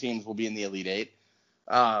 Big Ten teams will be in the Elite Eight.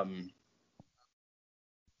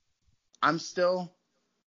 I'm still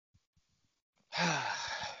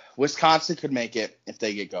Wisconsin could make it if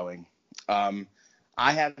they get going. I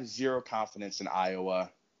have zero confidence in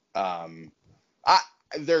Iowa.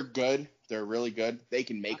 They're good. They're really good. They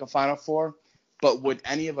can make a Final Four. But would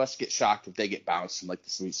any of us get shocked if they get bounced in like the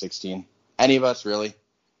Sweet 16? Any of us, really?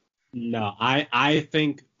 No, I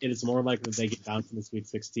think it is more likely that they get bounced in the Sweet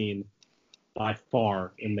 16 by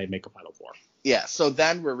far and they make a Final Four. Yeah, so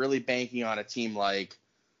then we're really banking on a team like,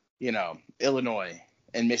 Illinois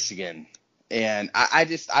and Michigan. And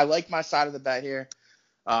I like my side of the bet here.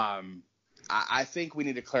 I think we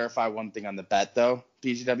need to clarify one thing on the bet, though.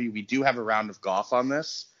 BGW, we do have a round of golf on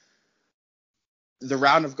this. The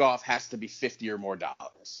round of golf has to be $50 or more.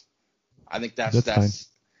 I think that's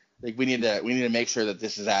like we need to make sure that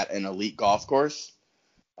this is at an elite golf course.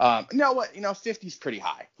 No, what 50 is pretty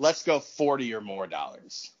high. Let's go $40 or more.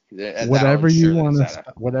 Whatever you want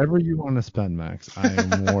to spend, Max. I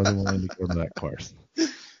am more than willing to go to that course.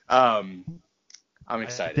 I'm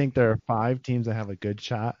excited. I think there are 5 teams that have a good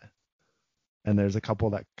shot, and there's a couple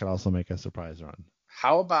that could also make a surprise run.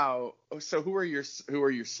 How about who are your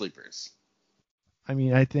sleepers? I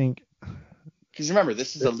mean, I think because remember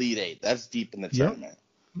this is Elite Eight. That's deep in the tournament.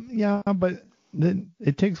 Yeah, but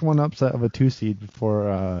it takes one upset of a 2 seed for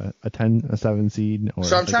a 7 seed or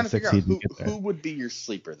so I'm like trying a to 6 figure seed. out who would be your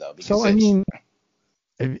sleeper though. So I mean,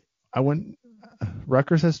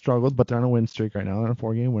 Rutgers has struggled, but they're on a win streak right now. They're on a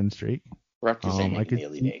 4-game win streak. Representing I the could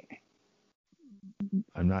Elite see, Eight.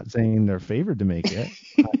 I'm not saying they're favored to make it.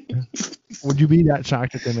 Would you be that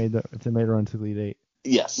shocked if they made a run to the Elite Eight?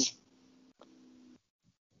 Yes.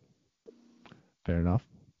 Fair enough.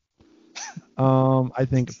 I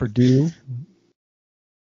think Purdue.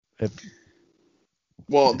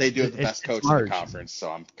 Well, they do have the It's best coach in the March. conference,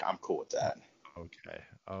 so I'm cool with that. Okay.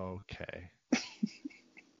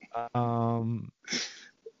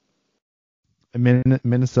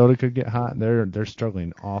 Minnesota could get hot. They're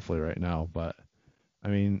struggling awfully right now, but I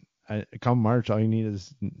mean, come March, all you need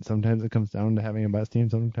is sometimes it comes down to having a best team.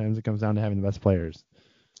 Sometimes it comes down to having the best players.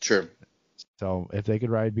 True. So if they could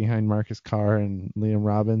ride behind Marcus Carr and Liam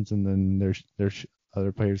Robbins, and then there's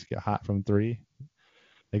other players get hot from three,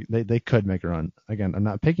 they could make a run. Again, I'm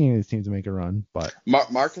not picking these teams to make a run, but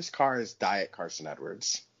Marcus Carr is Diet Carson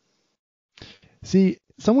Edwards. see,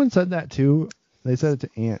 someone said that too. They said it to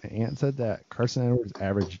Ant. Ant said that Carson Edwards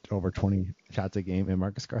averaged over 20 shots a game, and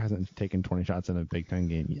Marcus Carr hasn't taken 20 shots in a Big Ten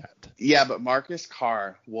game yet. Yeah, but Marcus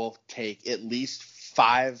Carr will take at least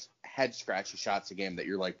 5 head-scratchy shots a game that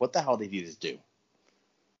you're like, what the hell did he just do?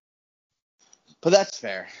 But that's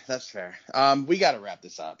fair. We got to wrap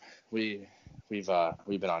this up. We've been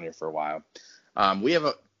on here for a while.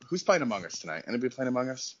 Who's playing Among Us tonight? Anybody playing Among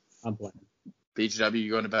Us? I'm playing. BGW, you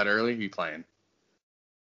going to bed early? Who are you playing?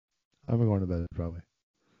 I'm going to bed probably.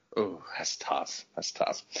 Oh, that's tough.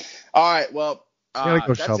 All right, well, I gotta go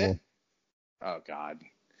that's shovel. it. Oh God.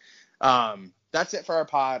 That's it for our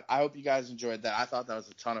pod. I hope you guys enjoyed that. I thought that was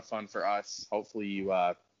a ton of fun for us. Hopefully you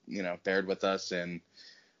bared with us, and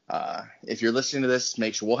if you're listening to this,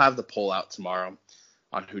 make sure we'll have the poll out tomorrow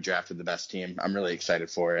on who drafted the best team. I'm really excited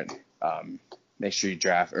for it. Make sure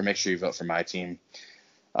you vote for my team.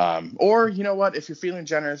 Or you know what? If you're feeling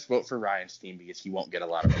generous, vote for Ryan's team because he won't get a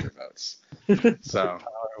lot of other votes. So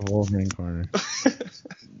Wolverine corner.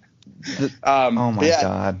 Oh my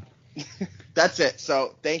God. That's it.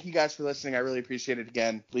 So thank you guys for listening. I really appreciate it.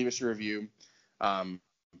 Again, leave us a review.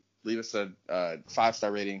 Leave us a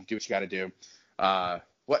 5-star rating. Do what you got to do.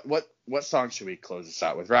 What song should we close this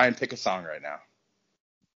out with? Ryan, pick a song right now.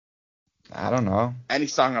 I don't know. Any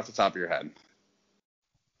song off the top of your head.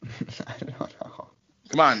 I don't know.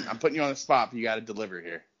 Come on, I'm putting you on the spot, but you got to deliver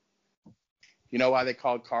here. You know why they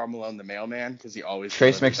called Karl Malone the mailman? Because he always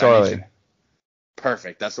Trace delivers McSorley. that.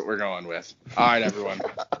 Perfect. That's what we're going with. All right, everyone.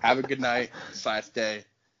 Have a good night. Slash day.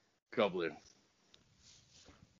 Go Blue.